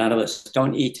 in other words,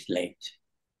 don't eat late.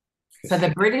 So the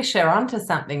British are onto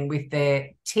something with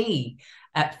their tea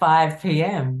at 5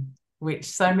 p.m., which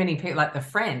so many people, like the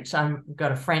French, I've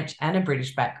got a French and a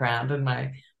British background, and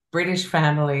my British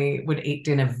family would eat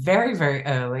dinner very, very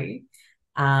early.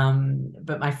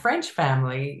 But my French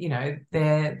family,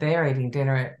 they're eating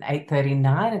dinner at 8:30,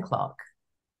 9 o'clock.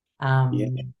 Yeah.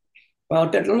 Um, Well,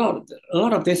 a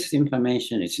lot of this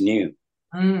information is new.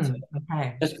 So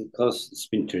okay. just because it's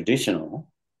been traditional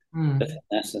Mm, doesn't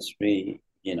necessarily,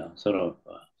 sort of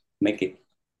make it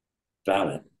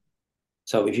valid.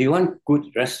 So if you want good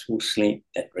restful sleep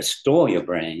that restore your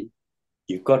brain,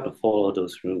 you've got to follow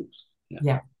those rules. Yeah.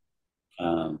 yeah.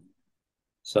 Um,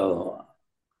 so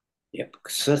yeah,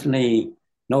 certainly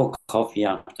no coffee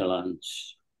after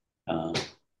lunch. Um,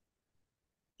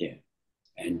 yeah,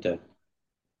 and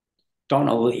don't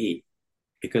overeat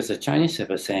because the Chinese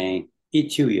have a saying,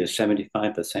 eat till you're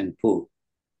 75% full.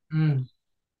 Mm,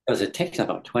 Because it takes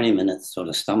about 20 minutes for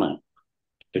the stomach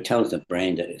to tell the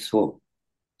brain that it's full.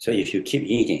 So if you keep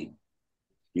eating,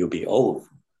 you'll be over.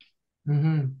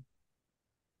 hmm.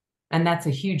 And that's a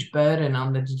huge burden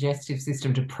on the digestive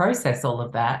system to process all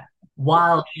of that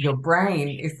while your brain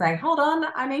is saying, hold on,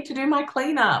 I need to do my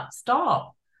cleanup.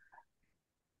 Stop.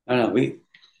 I know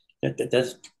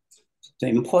that's the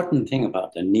important thing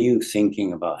about the new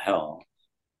thinking about health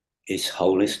is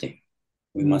holistic.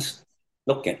 We Mm, must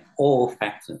look at all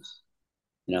factors.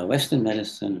 Western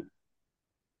medicine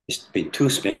has been too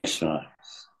specialized.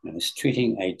 It's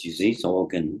treating a disease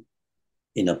organ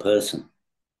in a person,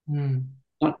 mm.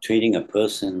 not treating a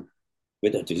person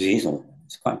with a disease organ.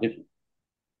 It's quite different.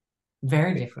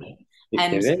 Very different. If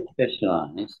they're And very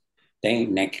specialized, they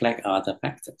neglect other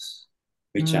factors,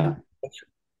 which mm, are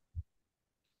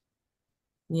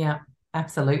yeah,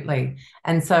 absolutely.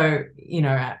 And so,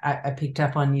 I picked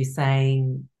up on you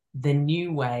saying the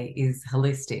new way is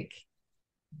holistic,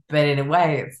 but in a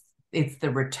way it's the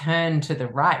return to the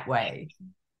right way,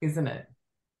 isn't it?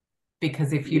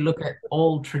 Because if you look at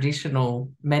all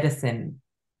traditional medicine,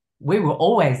 we were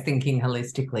always thinking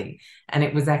holistically, and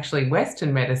it was actually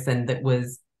Western medicine that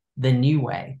was the new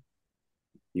way.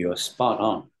 you're spot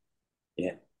on.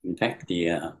 Yeah. In fact,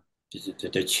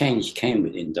 the change came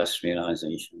with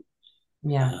industrialization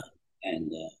Yeah. uh,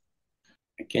 and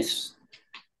I guess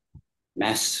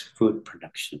mass food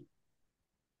production.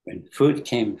 When food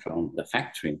came from the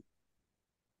factory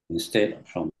instead of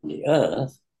from the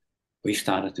earth, we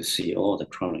started to see all the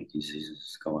chronic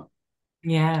diseases go up.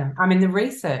 Yeah. I mean, the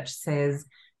research says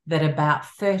that about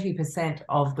 30%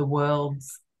 of the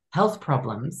world's health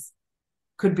problems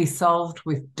could be solved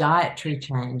with dietary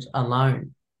change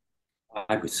alone.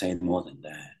 I would say more than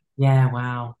that. Yeah,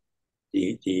 wow.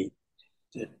 The, the,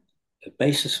 the, the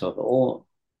basis of all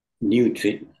new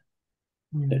treatment,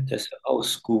 Mm. there's an old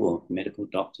school of medical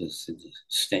doctors in the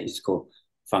States called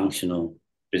functional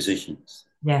physicians.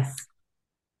 Yes.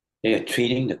 They are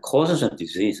treating the causes of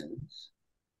diseases,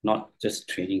 not just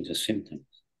treating the symptoms.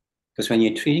 Because when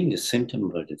you're treating the symptom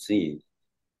of a disease,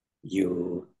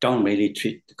 you don't really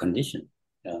treat the condition.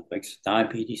 Like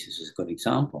diabetes is a good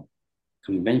example.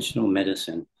 Conventional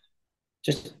medicine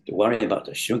just worry about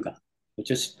the sugar. We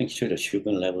just make sure the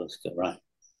sugar levels are right,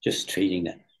 just treating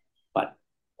that. But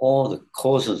all the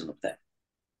causes of that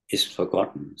is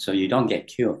forgotten. So you don't get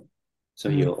cured. So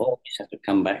Mm. you always have to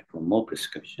come back for more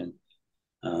prescription,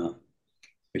 uh,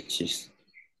 which is,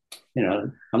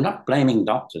 I'm not blaming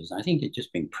doctors. I think they're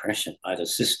just being pressured by the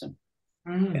system.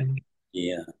 And Mm.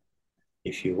 yeah,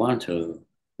 if you want to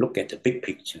look at the big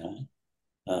picture,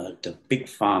 the big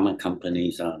pharma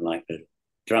companies are like the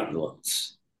drug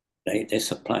lords. They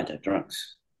supply the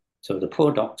drugs. So the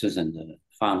poor doctors and the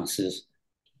pharmacists,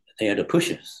 they are the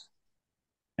pushers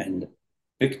and the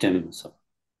victims of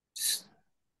this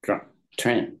drug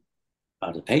trend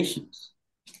are the patients.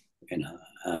 You know,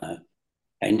 uh,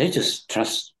 and they just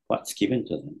trust what's given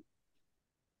to them.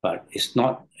 But it's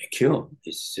not a cure.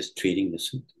 It's just treating the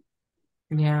symptom.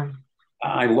 Yeah.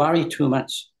 I worry too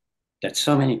much that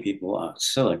so many people are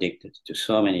so addicted to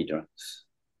so many drugs.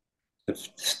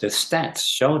 The stats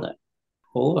show that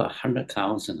over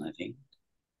 100,000, I think,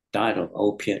 died of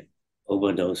opiate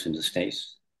overdose in the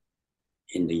States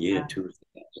in the year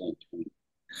 2020.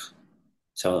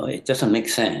 So it doesn't make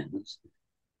sense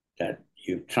that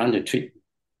you're trying to treat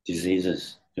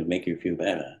diseases to make you feel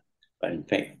better, but in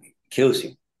fact, it kills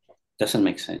you. Doesn't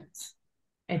make sense.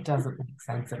 It doesn't make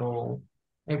sense at all.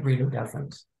 It really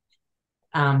doesn't.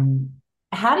 Um,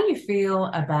 how do you feel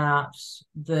about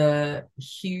the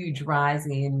huge rise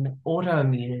in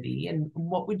autoimmunity? And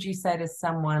what would you say to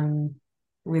someone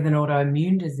with an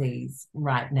autoimmune disease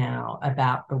right now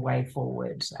about the way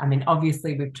forward? I mean,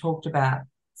 obviously, we've talked about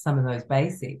some of those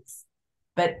basics,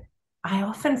 but I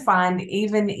often find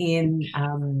even in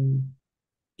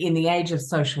the age of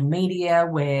social media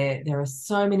where there are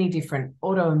so many different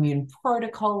autoimmune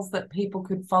protocols that people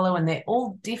could follow and they're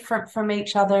all different from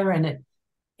each other, and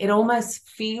it almost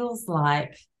feels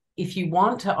like if you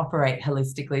want to operate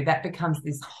holistically, that becomes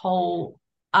this whole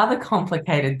other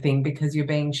complicated thing because you're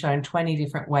being shown 20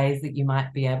 different ways that you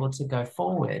might be able to go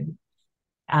forward.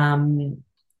 Um,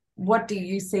 what do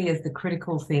you see as the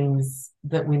critical things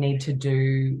that we need to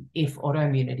do if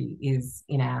autoimmunity is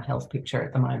in our health picture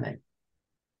at the moment?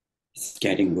 It's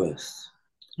getting worse.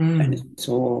 And Mm. it's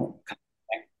all coming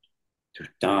back to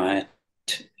diet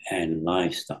and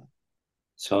lifestyle.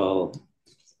 So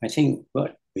I think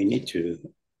what we need to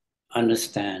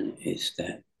understand is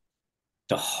that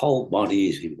the whole body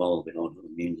is involved in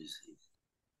autoimmune disease.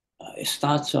 It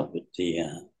starts off with the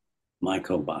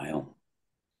microbiome.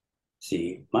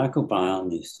 The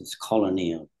microbiome is this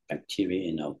colony of bacteria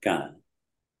in our gut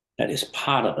that is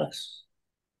part of us,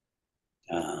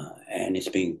 and it's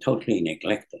being totally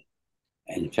neglected.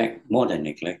 And in fact, more than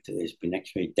neglected, it's been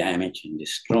actually damaged and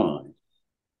destroyed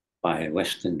by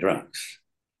Western drugs.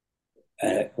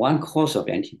 One course of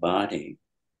antibiotic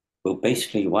will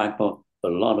basically wipe out a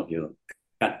lot of your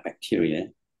gut bacteria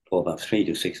for about 3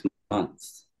 to 6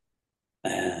 months.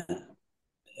 Uh,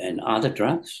 and other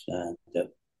drugs,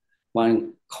 the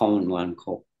one common one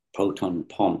called proton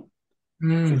pump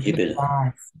inhibitor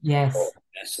Yes. Yes. or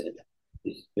acid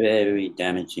is very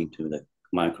damaging to the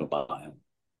microbiome.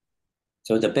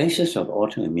 So the basis of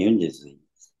autoimmune disease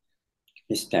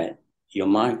is that your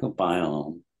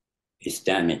microbiome is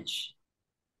damaged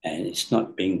and it's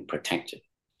not being protected.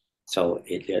 So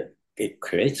it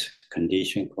creates a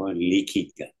condition called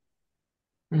leaky gut.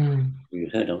 Mm. You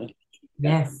heard of it?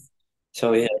 Yes.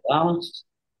 So it allows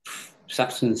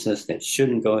substances that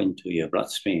shouldn't go into your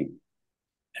bloodstream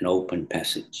an open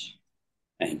passage.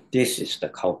 And this is the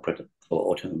culprit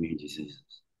for autoimmune diseases.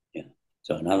 Yeah.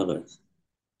 So in other words,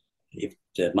 if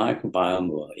the microbiome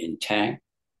were intact,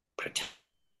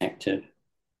 protective,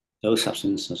 those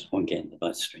substances won't get in the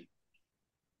bloodstream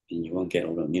and you won't get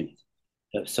autoimmunity.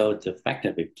 So the fact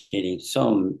that we're getting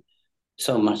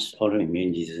so much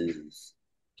autoimmune diseases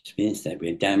means that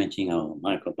we're damaging our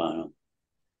microbiome.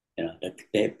 You know,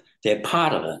 they're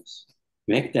part of us.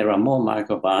 There are more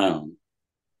microbiome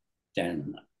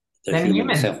than the Than human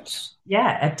humans. cells.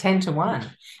 Yeah, at 10 to 1.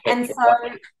 And so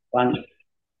One,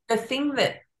 the thing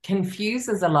that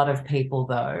confuses a lot of people,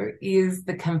 though, is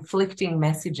the conflicting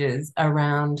messages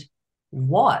around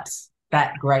what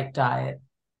that great diet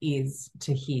is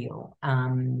to heal.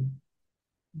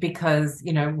 Because,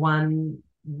 you know,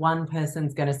 one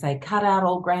person's going to say cut out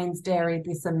all grains, dairy,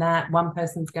 this and that. One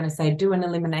person's going to say do an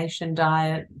elimination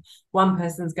diet. One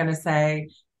person's going to say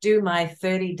do my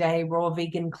 30-day raw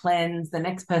vegan cleanse. The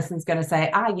next person's going to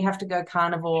say, you have to go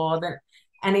carnivore.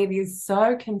 And it is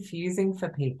so confusing for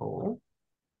people.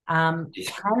 Can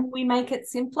we make it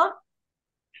simpler?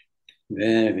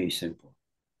 Very simple.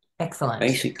 Excellent.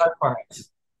 Basically, go for it.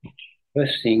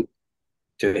 first thing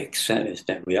to accept is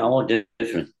that we are all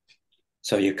different.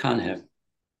 So you can't have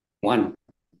one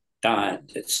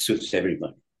diet that suits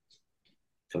everybody.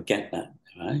 Forget that,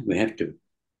 right? We have to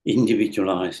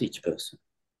individualize each person.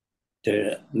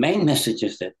 The main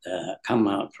messages that come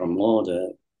out from all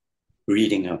the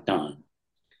reading I've done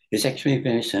is actually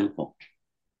very simple.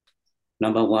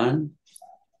 Number one,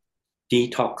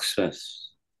 detox first.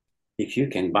 If you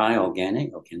can buy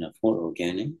organic or can afford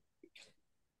organic,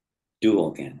 do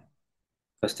organic,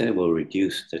 because that will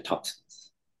reduce the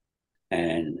toxins.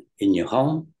 And in your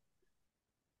home,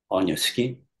 on your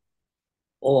skin,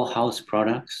 all house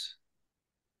products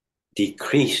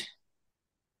decrease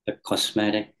the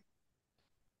cosmetic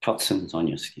toxins on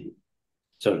your skin.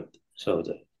 So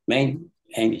the main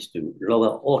aim is to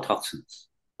lower all toxins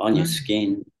on your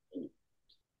skin.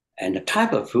 And the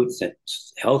type of foods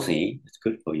that's healthy, that's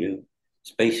good for you,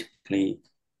 is basically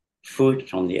food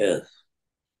from the earth.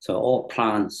 So all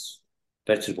plants,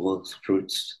 vegetables,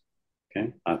 fruits,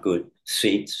 okay, are good.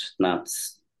 Seeds,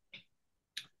 nuts.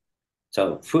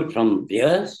 So food from the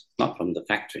earth, not from the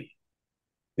factory.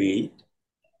 We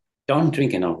don't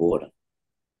drink enough water.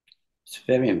 It's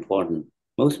very important.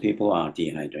 Most people are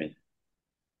dehydrated.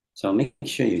 So make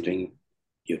sure you drink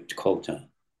your quota.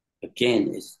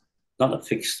 Again, it's not a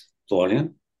fixed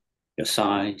volume, your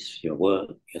size, your work,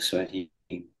 your sweating,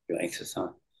 your exercise.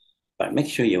 But make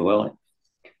sure you're well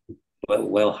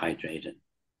hydrated.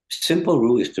 Simple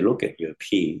rule is to look at your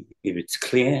pee. If it's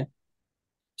clear,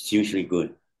 it's usually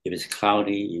good. If it's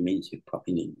cloudy, it means you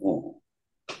probably need more.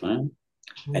 Right?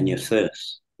 And your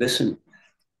thirst.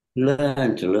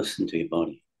 Learn to listen to your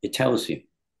body. It tells you.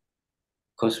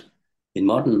 Because in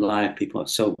modern life, people are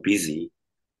so busy,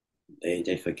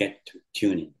 they forget to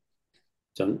tune in.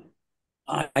 So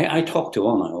I talk to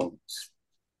all my organs.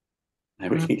 I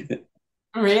really do.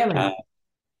 Really?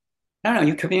 No,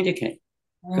 you communicate.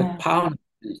 Yeah. Power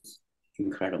is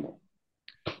incredible.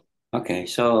 Okay,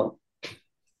 so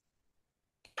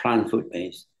plant food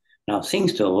based. Now,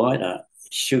 things to avoid are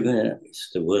sugar is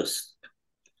the worst.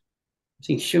 I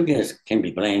think sugar can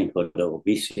be blamed for the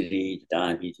obesity, the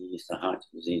diabetes, the heart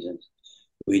diseases.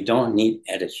 We don't need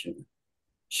added sugar.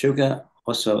 Sugar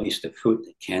also is the food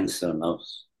that cancer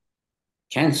loves.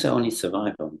 Cancer only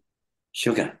survives on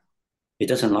sugar. It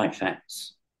doesn't like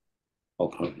fats or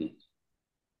proteins.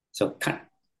 So cut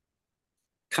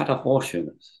off all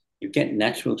sugars. You get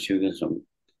natural sugars from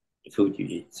the food you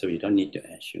eat, so you don't need to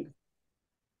add sugar.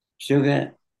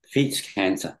 Sugar feeds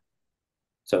cancer.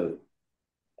 So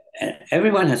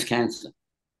everyone has cancer.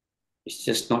 It's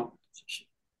just not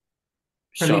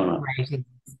shown up. Proliferating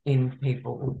in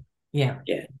people. Yeah.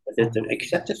 Yeah. But the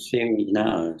accepted theory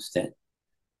now is that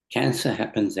cancer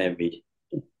happens every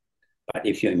day. But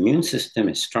if your immune system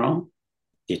is strong,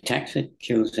 detects it,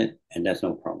 kills it, and there's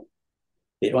no problem.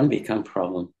 It won't become a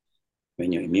problem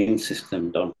when your immune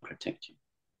system don't protect you.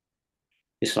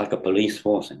 It's like a police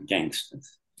force and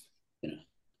gangsters. You know,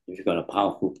 if you've got a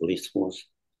powerful police force,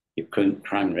 your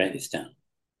crime rate is down.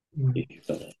 If you've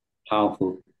got a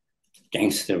powerful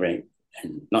gangster rate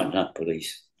and not enough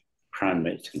police, crime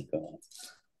rate is going to go up.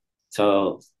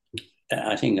 So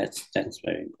I think that's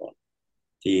very important.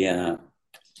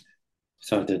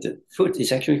 So the food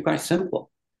is actually quite simple.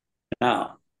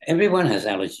 Now, everyone has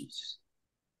allergies.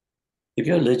 If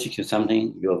you're allergic to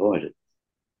something, you avoid it.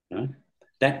 Right?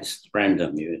 That's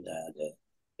random.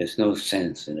 There's no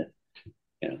sense in it.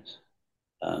 You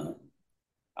know.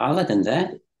 Other than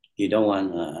that, you don't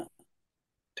want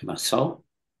too much salt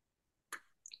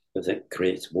because it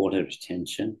creates water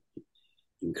retention,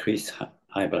 increase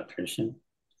high blood pressure.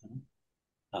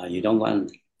 You don't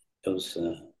want those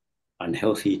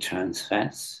unhealthy trans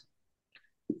fats.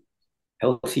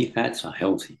 Healthy fats are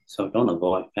healthy, so don't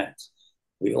avoid fats.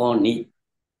 We all need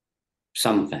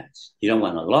some fats. You don't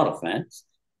want a lot of fats,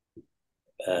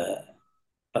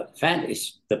 but fat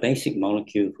is the basic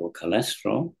molecule for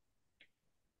cholesterol,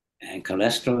 and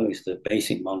cholesterol is the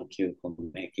basic molecule for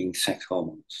making sex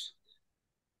hormones.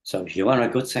 So if you want a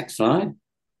good sex life,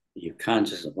 you can't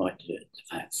just avoid the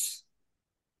fats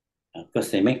because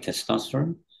they make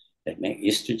testosterone. They make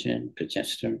estrogen,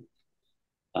 progesterone.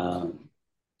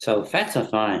 So fats are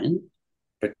fine,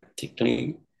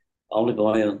 particularly olive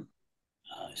oil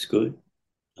is good,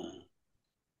 uh,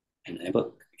 and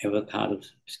avocado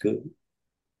is good.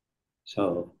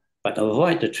 So, but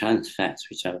avoid the trans fats,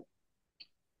 which are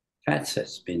fats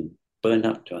that's been burned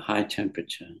up to a high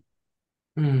temperature.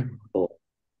 Mm. Or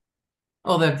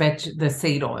Or the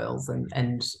seed oils and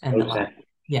the like. processed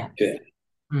Yeah. to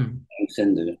Mm.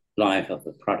 extend the life of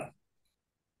the product.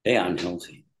 They are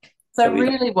unhealthy. So So we don't.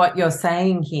 really what you're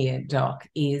saying here, Doc,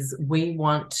 is we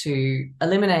want to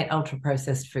eliminate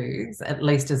ultra-processed foods, at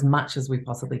least as much as we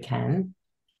possibly can,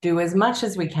 do as much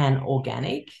as we can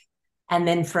organic, and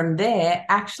then from there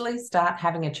actually start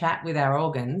having a chat with our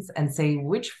organs and see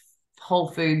which whole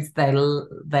foods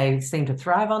they seem to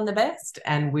thrive on the best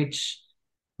and which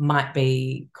might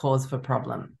be cause for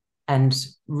problem, and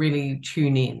really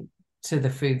tune in to the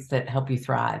foods that help you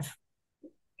thrive.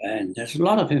 And there's a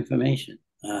lot of information.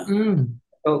 Mm.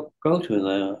 Go to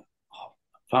the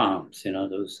farms,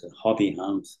 those hobby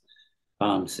farms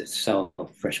that sell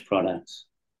fresh products.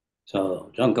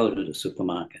 So don't go to the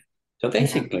supermarket. So Yeah.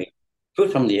 basically,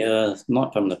 food from the earth,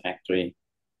 not from the factory.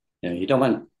 You don't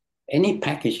want any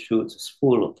packaged foods is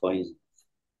full of poison.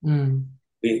 Mm.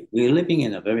 We're living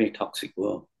in a very toxic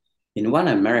world. In one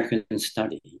American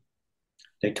study,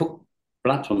 they took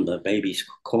blood from the baby's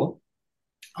cord,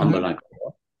 Mhm. umbilical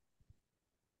cord,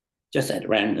 just at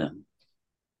random.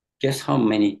 Guess how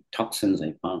many toxins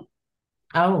they found?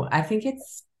 Oh, I think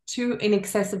it's in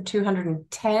excess of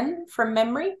 210 from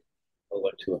memory.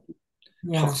 Over 200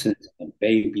 Yeah. toxins in the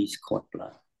baby's cord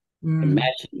blood. Mm.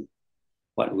 Imagine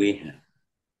what we have.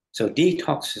 So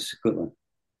detox is a good one.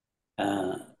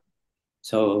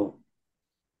 So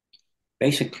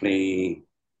basically,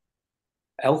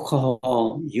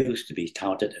 alcohol used to be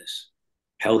touted as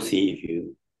healthy if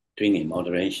you drink in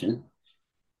moderation.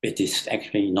 It is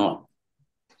actually not.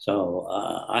 So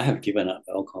I have given up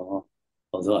alcohol,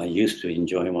 although I used to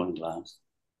enjoy one glass,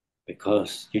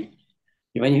 because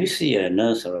when you see a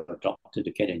nurse or a doctor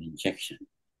to get an injection,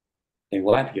 they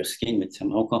wipe your skin with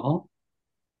some alcohol.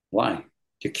 Why?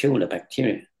 To kill the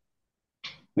bacteria.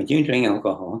 When you drink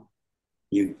alcohol,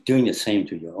 you're doing the same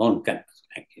to your own gut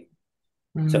bacteria.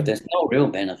 So Mm. there's no real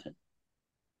benefit.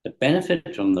 The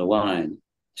benefit from the wine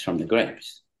is from the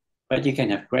grapes, but you can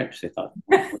have grapes without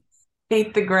wine.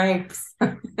 Eat the grapes.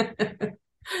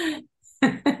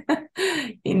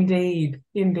 Indeed,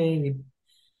 indeed.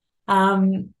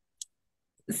 Um,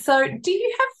 so do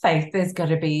you have faith there's got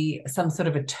to be some sort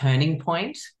of a turning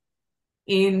point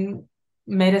in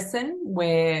medicine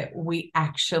where we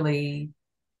actually,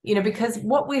 because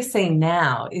what we're seeing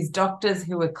now is doctors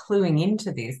who are cluing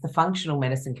into this, the functional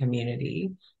medicine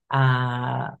community,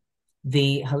 uh,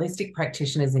 the holistic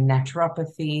practitioners in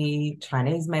naturopathy,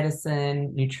 Chinese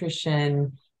medicine,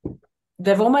 nutrition,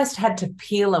 they've almost had to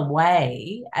peel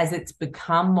away as it's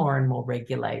become more and more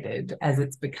regulated, as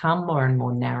it's become more and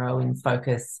more narrow in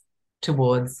focus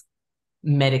towards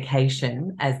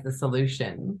medication as the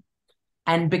solution,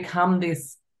 and become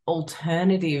this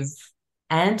alternative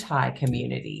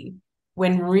anti-community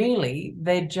when really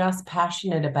they're just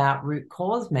passionate about root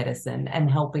cause medicine and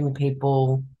helping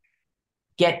people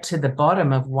get to the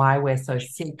bottom of why we're so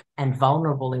sick and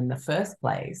vulnerable in the first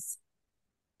place.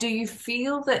 Do you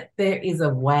feel that there is a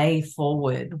way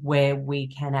forward where we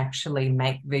can actually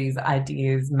make these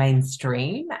ideas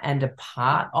mainstream and a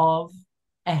part of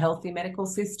a healthy medical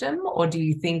system? Or do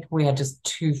you think we are just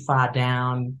too far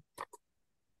down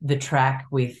the track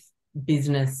with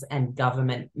business and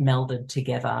government melded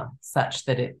together such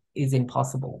that it is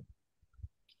impossible?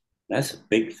 That's a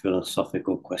big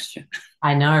philosophical question.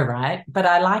 I know, right? But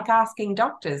I like asking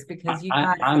doctors because you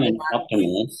guys are I'm the an ones.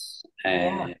 optimist,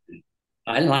 Yeah. and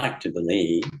I like to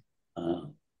believe uh,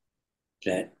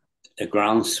 that the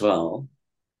groundswell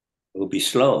will be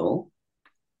slow,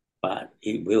 but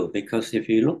it will, because if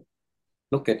you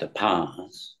look at the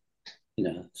past,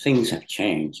 things have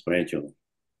changed gradually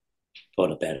for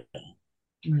the better.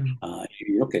 Mm. If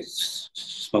you look at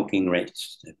smoking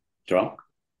rates that drop,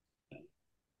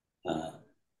 uh,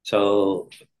 so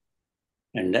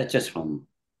and that's just from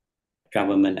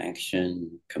government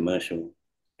action, commercial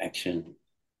action.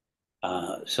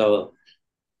 So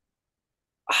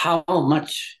how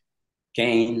much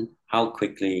gain, how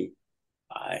quickly,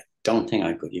 I don't think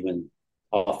I could even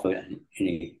offer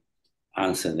any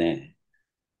answer there.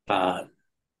 But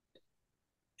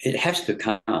it has to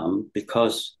come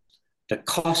because the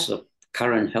cost of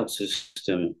current health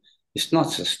system is not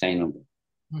sustainable.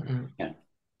 Mm-mm. Yeah.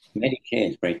 Medicare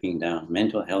is breaking down,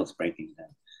 mental health is breaking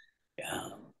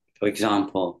down. For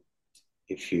example,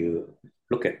 if you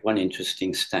look at one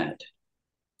interesting stat.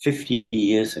 50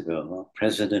 years ago,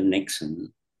 President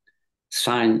Nixon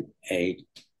signed a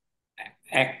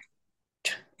act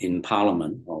in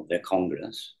Parliament or their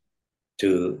Congress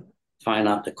to find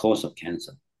out the cause of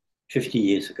cancer 50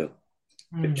 years ago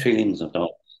with trillions of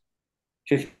dollars.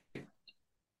 50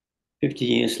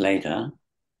 years later,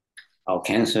 our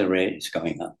cancer rate is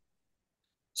going up.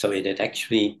 So it had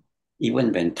actually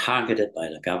even been targeted by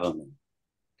the government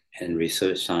and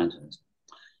research scientists.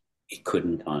 It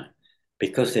couldn't find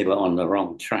because they were on the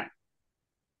wrong track.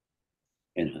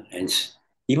 And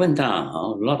even now,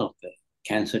 a lot of the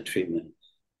cancer treatment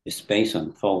is based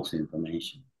on false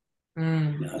information.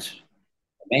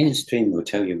 Mainstream will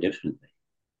tell you differently.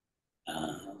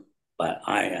 But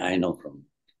I know from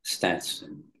stats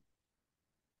and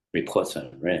reports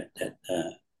I've read that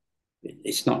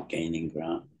it's not gaining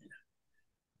ground.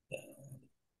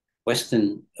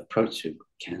 Western approach to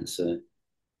cancer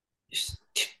is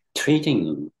treating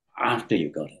them after you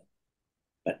got it,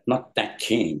 but not that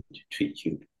keen to treat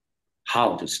you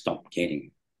how to stop getting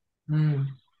it. And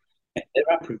there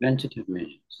are preventative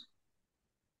measures.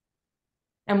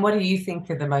 And what do you think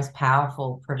are the most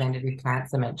powerful preventative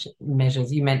cancer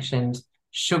measures? You mentioned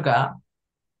sugar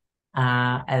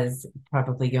as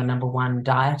probably your number one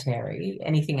dietary.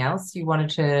 Anything else you wanted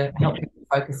to help people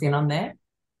focus in on there?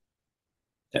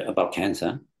 About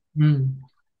cancer?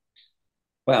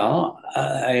 Well,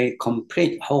 a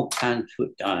complete whole plant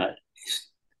food diet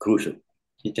is crucial.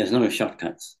 There's no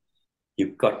shortcuts.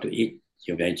 You've got to eat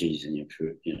your veggies and your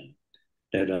fruit.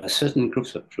 There are certain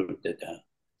groups of fruit that have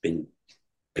been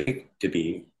picked to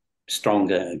be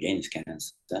stronger against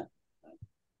cancer.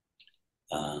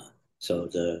 So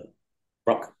the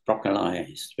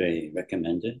broccoli is very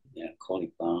recommended.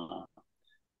 Cauliflower,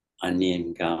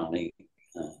 onion, garlic,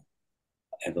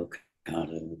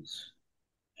 avocados,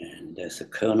 and there's a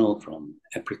kernel from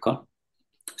apricot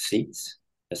seeds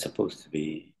that's supposed to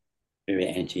be very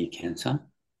anti-cancer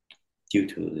due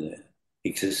to the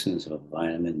existence of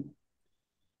vitamin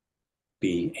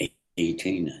B18, I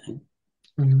think.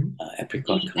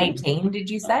 Apricot B18, did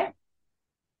you say?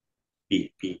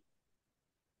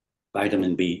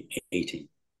 Vitamin B18.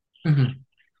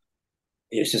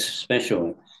 It's just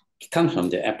special. It comes from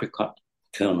the apricot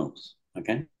kernels,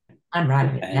 okay? I'm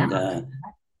writing it and, down.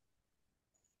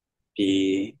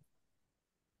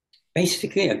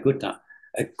 Basically a good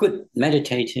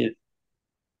meditative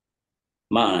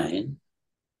mind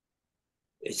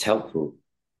is helpful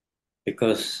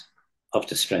because of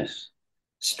the stress.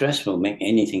 Stress will make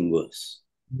anything worse,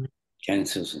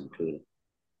 cancers included,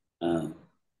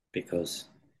 because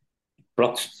it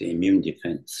blocks the immune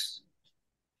defense.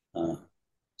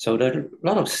 So there are a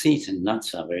lot of seeds and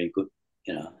nuts are very good.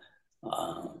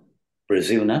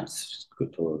 Brazil nuts,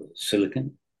 good for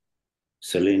selenium,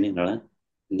 right?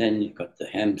 And then you've got the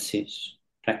hemp seeds,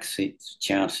 flax seeds,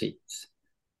 chia seeds.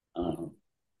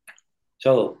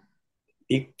 So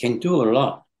you can do a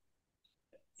lot.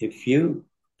 If you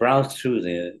browse through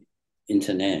the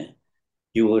internet,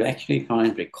 you will actually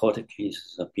find recorded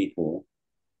cases of people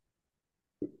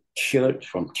cured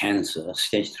from cancer,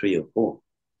 stage 3 or 4,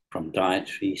 from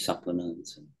dietary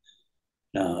supplements.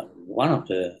 One of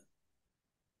the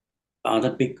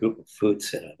other big group of foods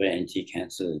that are very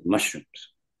anti-cancer is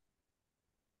mushrooms.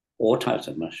 All types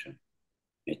of mushrooms.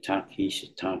 Maitake,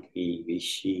 shiitake,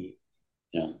 reishi,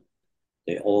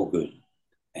 they're all good.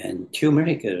 And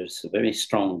turmeric is a very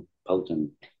strong,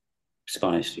 potent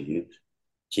spice to use.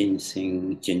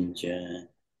 Ginseng, ginger.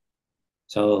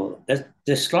 So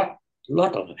there's a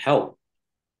lot of help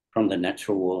from the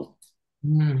natural world.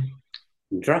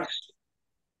 Drugs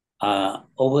are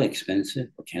over expensive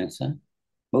for cancer.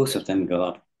 Most of them go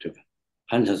up to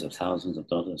hundreds of thousands of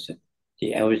dollars that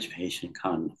the average patient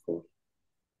can't afford.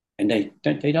 And they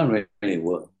don't really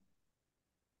work.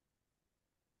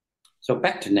 So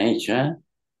back to nature,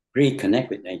 reconnect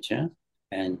with nature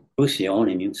and boost your own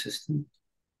immune system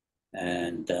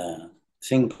and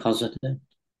think positive,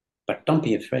 but don't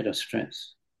be afraid of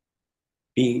stress.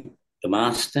 Be the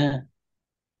master,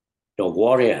 the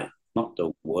warrior, not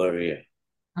the worrier.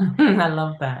 I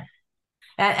love that.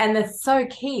 And that's so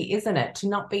key, isn't it? To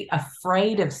not be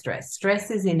afraid of stress.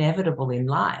 Stress is inevitable in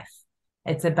life.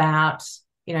 It's about,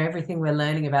 everything we're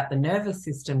learning about the nervous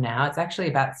system now. It's actually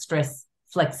about stress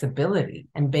flexibility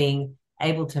and being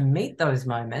able to meet those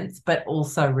moments, but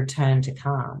also return to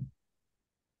calm.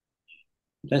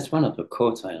 That's one of the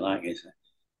quotes I like is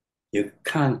you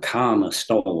can't calm a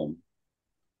storm,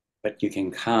 but you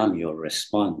can calm your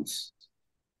response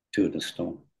to the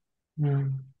storm.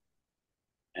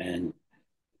 And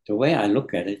the way I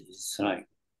look at it is like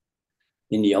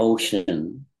in the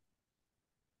ocean,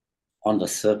 on the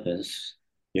surface,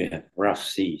 you have rough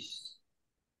seas.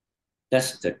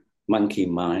 That's the monkey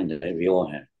mind that we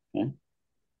all have. Right?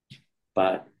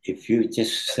 But if you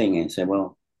just think and say,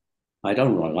 well, I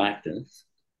don't like this,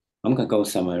 I'm going to go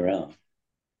somewhere else,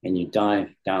 and you dive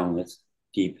downwards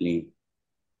deeply,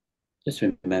 just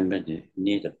remember that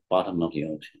near the bottom of the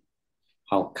ocean,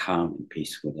 how calm and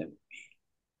peaceful that would be.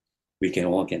 We can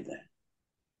all get there.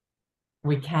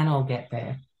 We can all get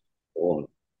there. All.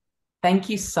 Thank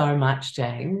you so much,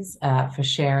 James, for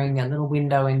sharing a little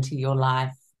window into your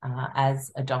life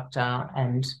as a doctor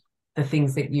and the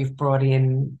things that you've brought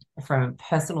in from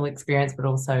personal experience, but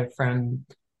also from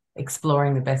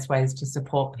exploring the best ways to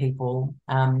support people.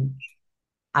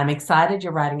 I'm excited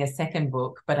you're writing a second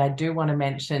book, but I do want to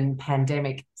mention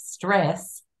Pandemic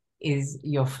Stress is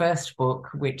your first book,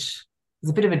 which is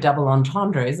a bit of a double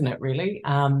entendre, isn't it, really?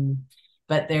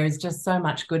 But there is just so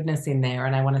much goodness in there,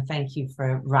 and I want to thank you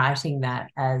for writing that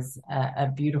as a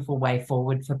beautiful way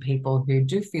forward for people who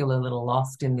do feel a little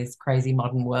lost in this crazy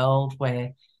modern world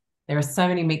where there are so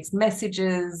many mixed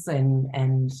messages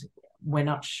and we're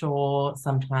not sure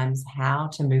sometimes how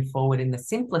to move forward in the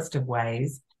simplest of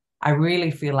ways. I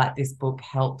really feel like this book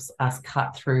helps us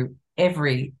cut through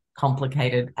every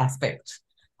complicated aspect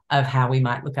of how we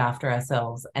might look after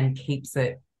ourselves and keeps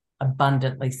it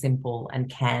abundantly simple and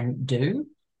can do,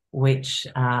 which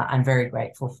I'm very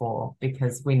grateful for,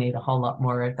 because we need a whole lot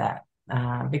more of that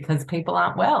because people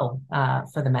aren't well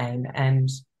for the main,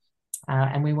 and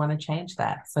we want to change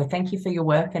that. So thank you for your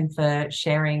work and for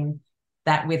sharing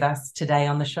that with us today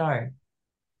on the show.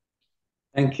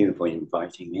 Thank you for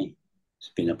inviting me. It's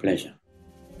been a pleasure.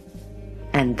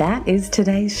 And that is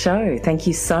today's show. Thank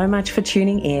you so much for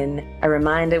tuning in. A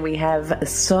reminder, we have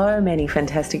so many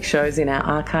fantastic shows in our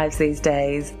archives these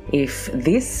days. If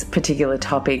this particular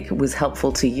topic was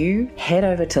helpful to you, head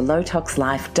over to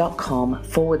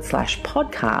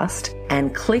lowtoxlife.com/podcast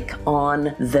and click on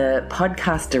the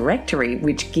podcast directory,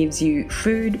 which gives you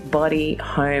food, body,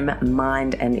 home,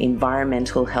 mind, and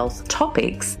environmental health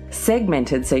topics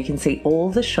segmented so you can see all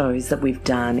the shows that we've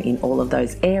done in all of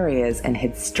those areas and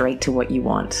head straight to what you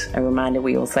want. A reminder,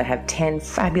 we also have 10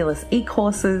 fabulous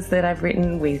e-courses that I've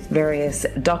written with various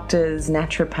doctors,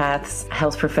 naturopaths,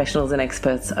 health professionals and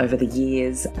experts over the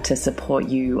years to support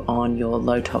you on your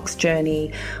low tox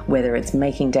journey, whether it's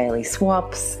making daily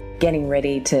swaps, getting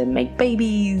ready to make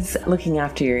babies, looking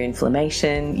after your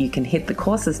inflammation. You can hit the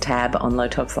courses tab on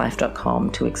lowtoxlife.com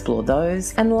to explore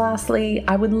those. And lastly,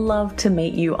 I would love to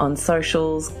meet you on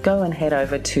socials. Go and head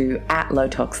over to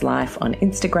 @lowtoxlife on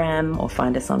Instagram or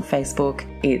find us on Facebook.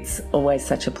 It's always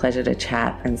such a pleasure to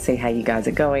chat and see how you guys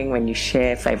are going when you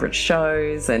share favorite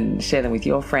shows and share them with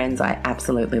your friends. I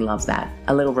absolutely love that.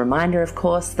 A little reminder, of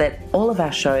course, that all of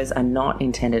our shows are not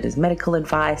intended as medical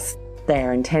advice. They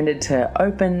are intended to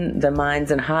open the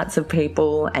minds and hearts of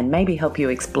people and maybe help you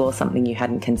explore something you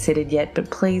hadn't considered yet,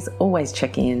 but please always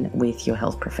check in with your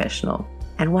health professional.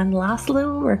 And one last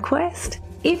little request.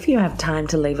 If you have time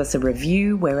to leave us a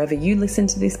review wherever you listen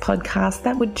to this podcast,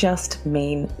 that would just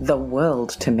mean the world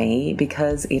to me,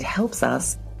 because it helps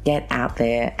us get out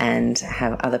there and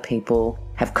have other people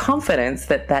have confidence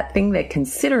that that thing they're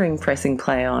considering pressing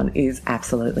play on is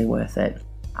absolutely worth it.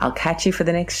 I'll catch you for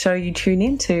the next show you tune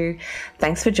into.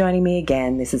 Thanks for joining me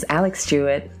again. This is Alex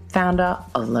Stewart, founder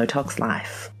of Low Tox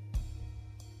Life.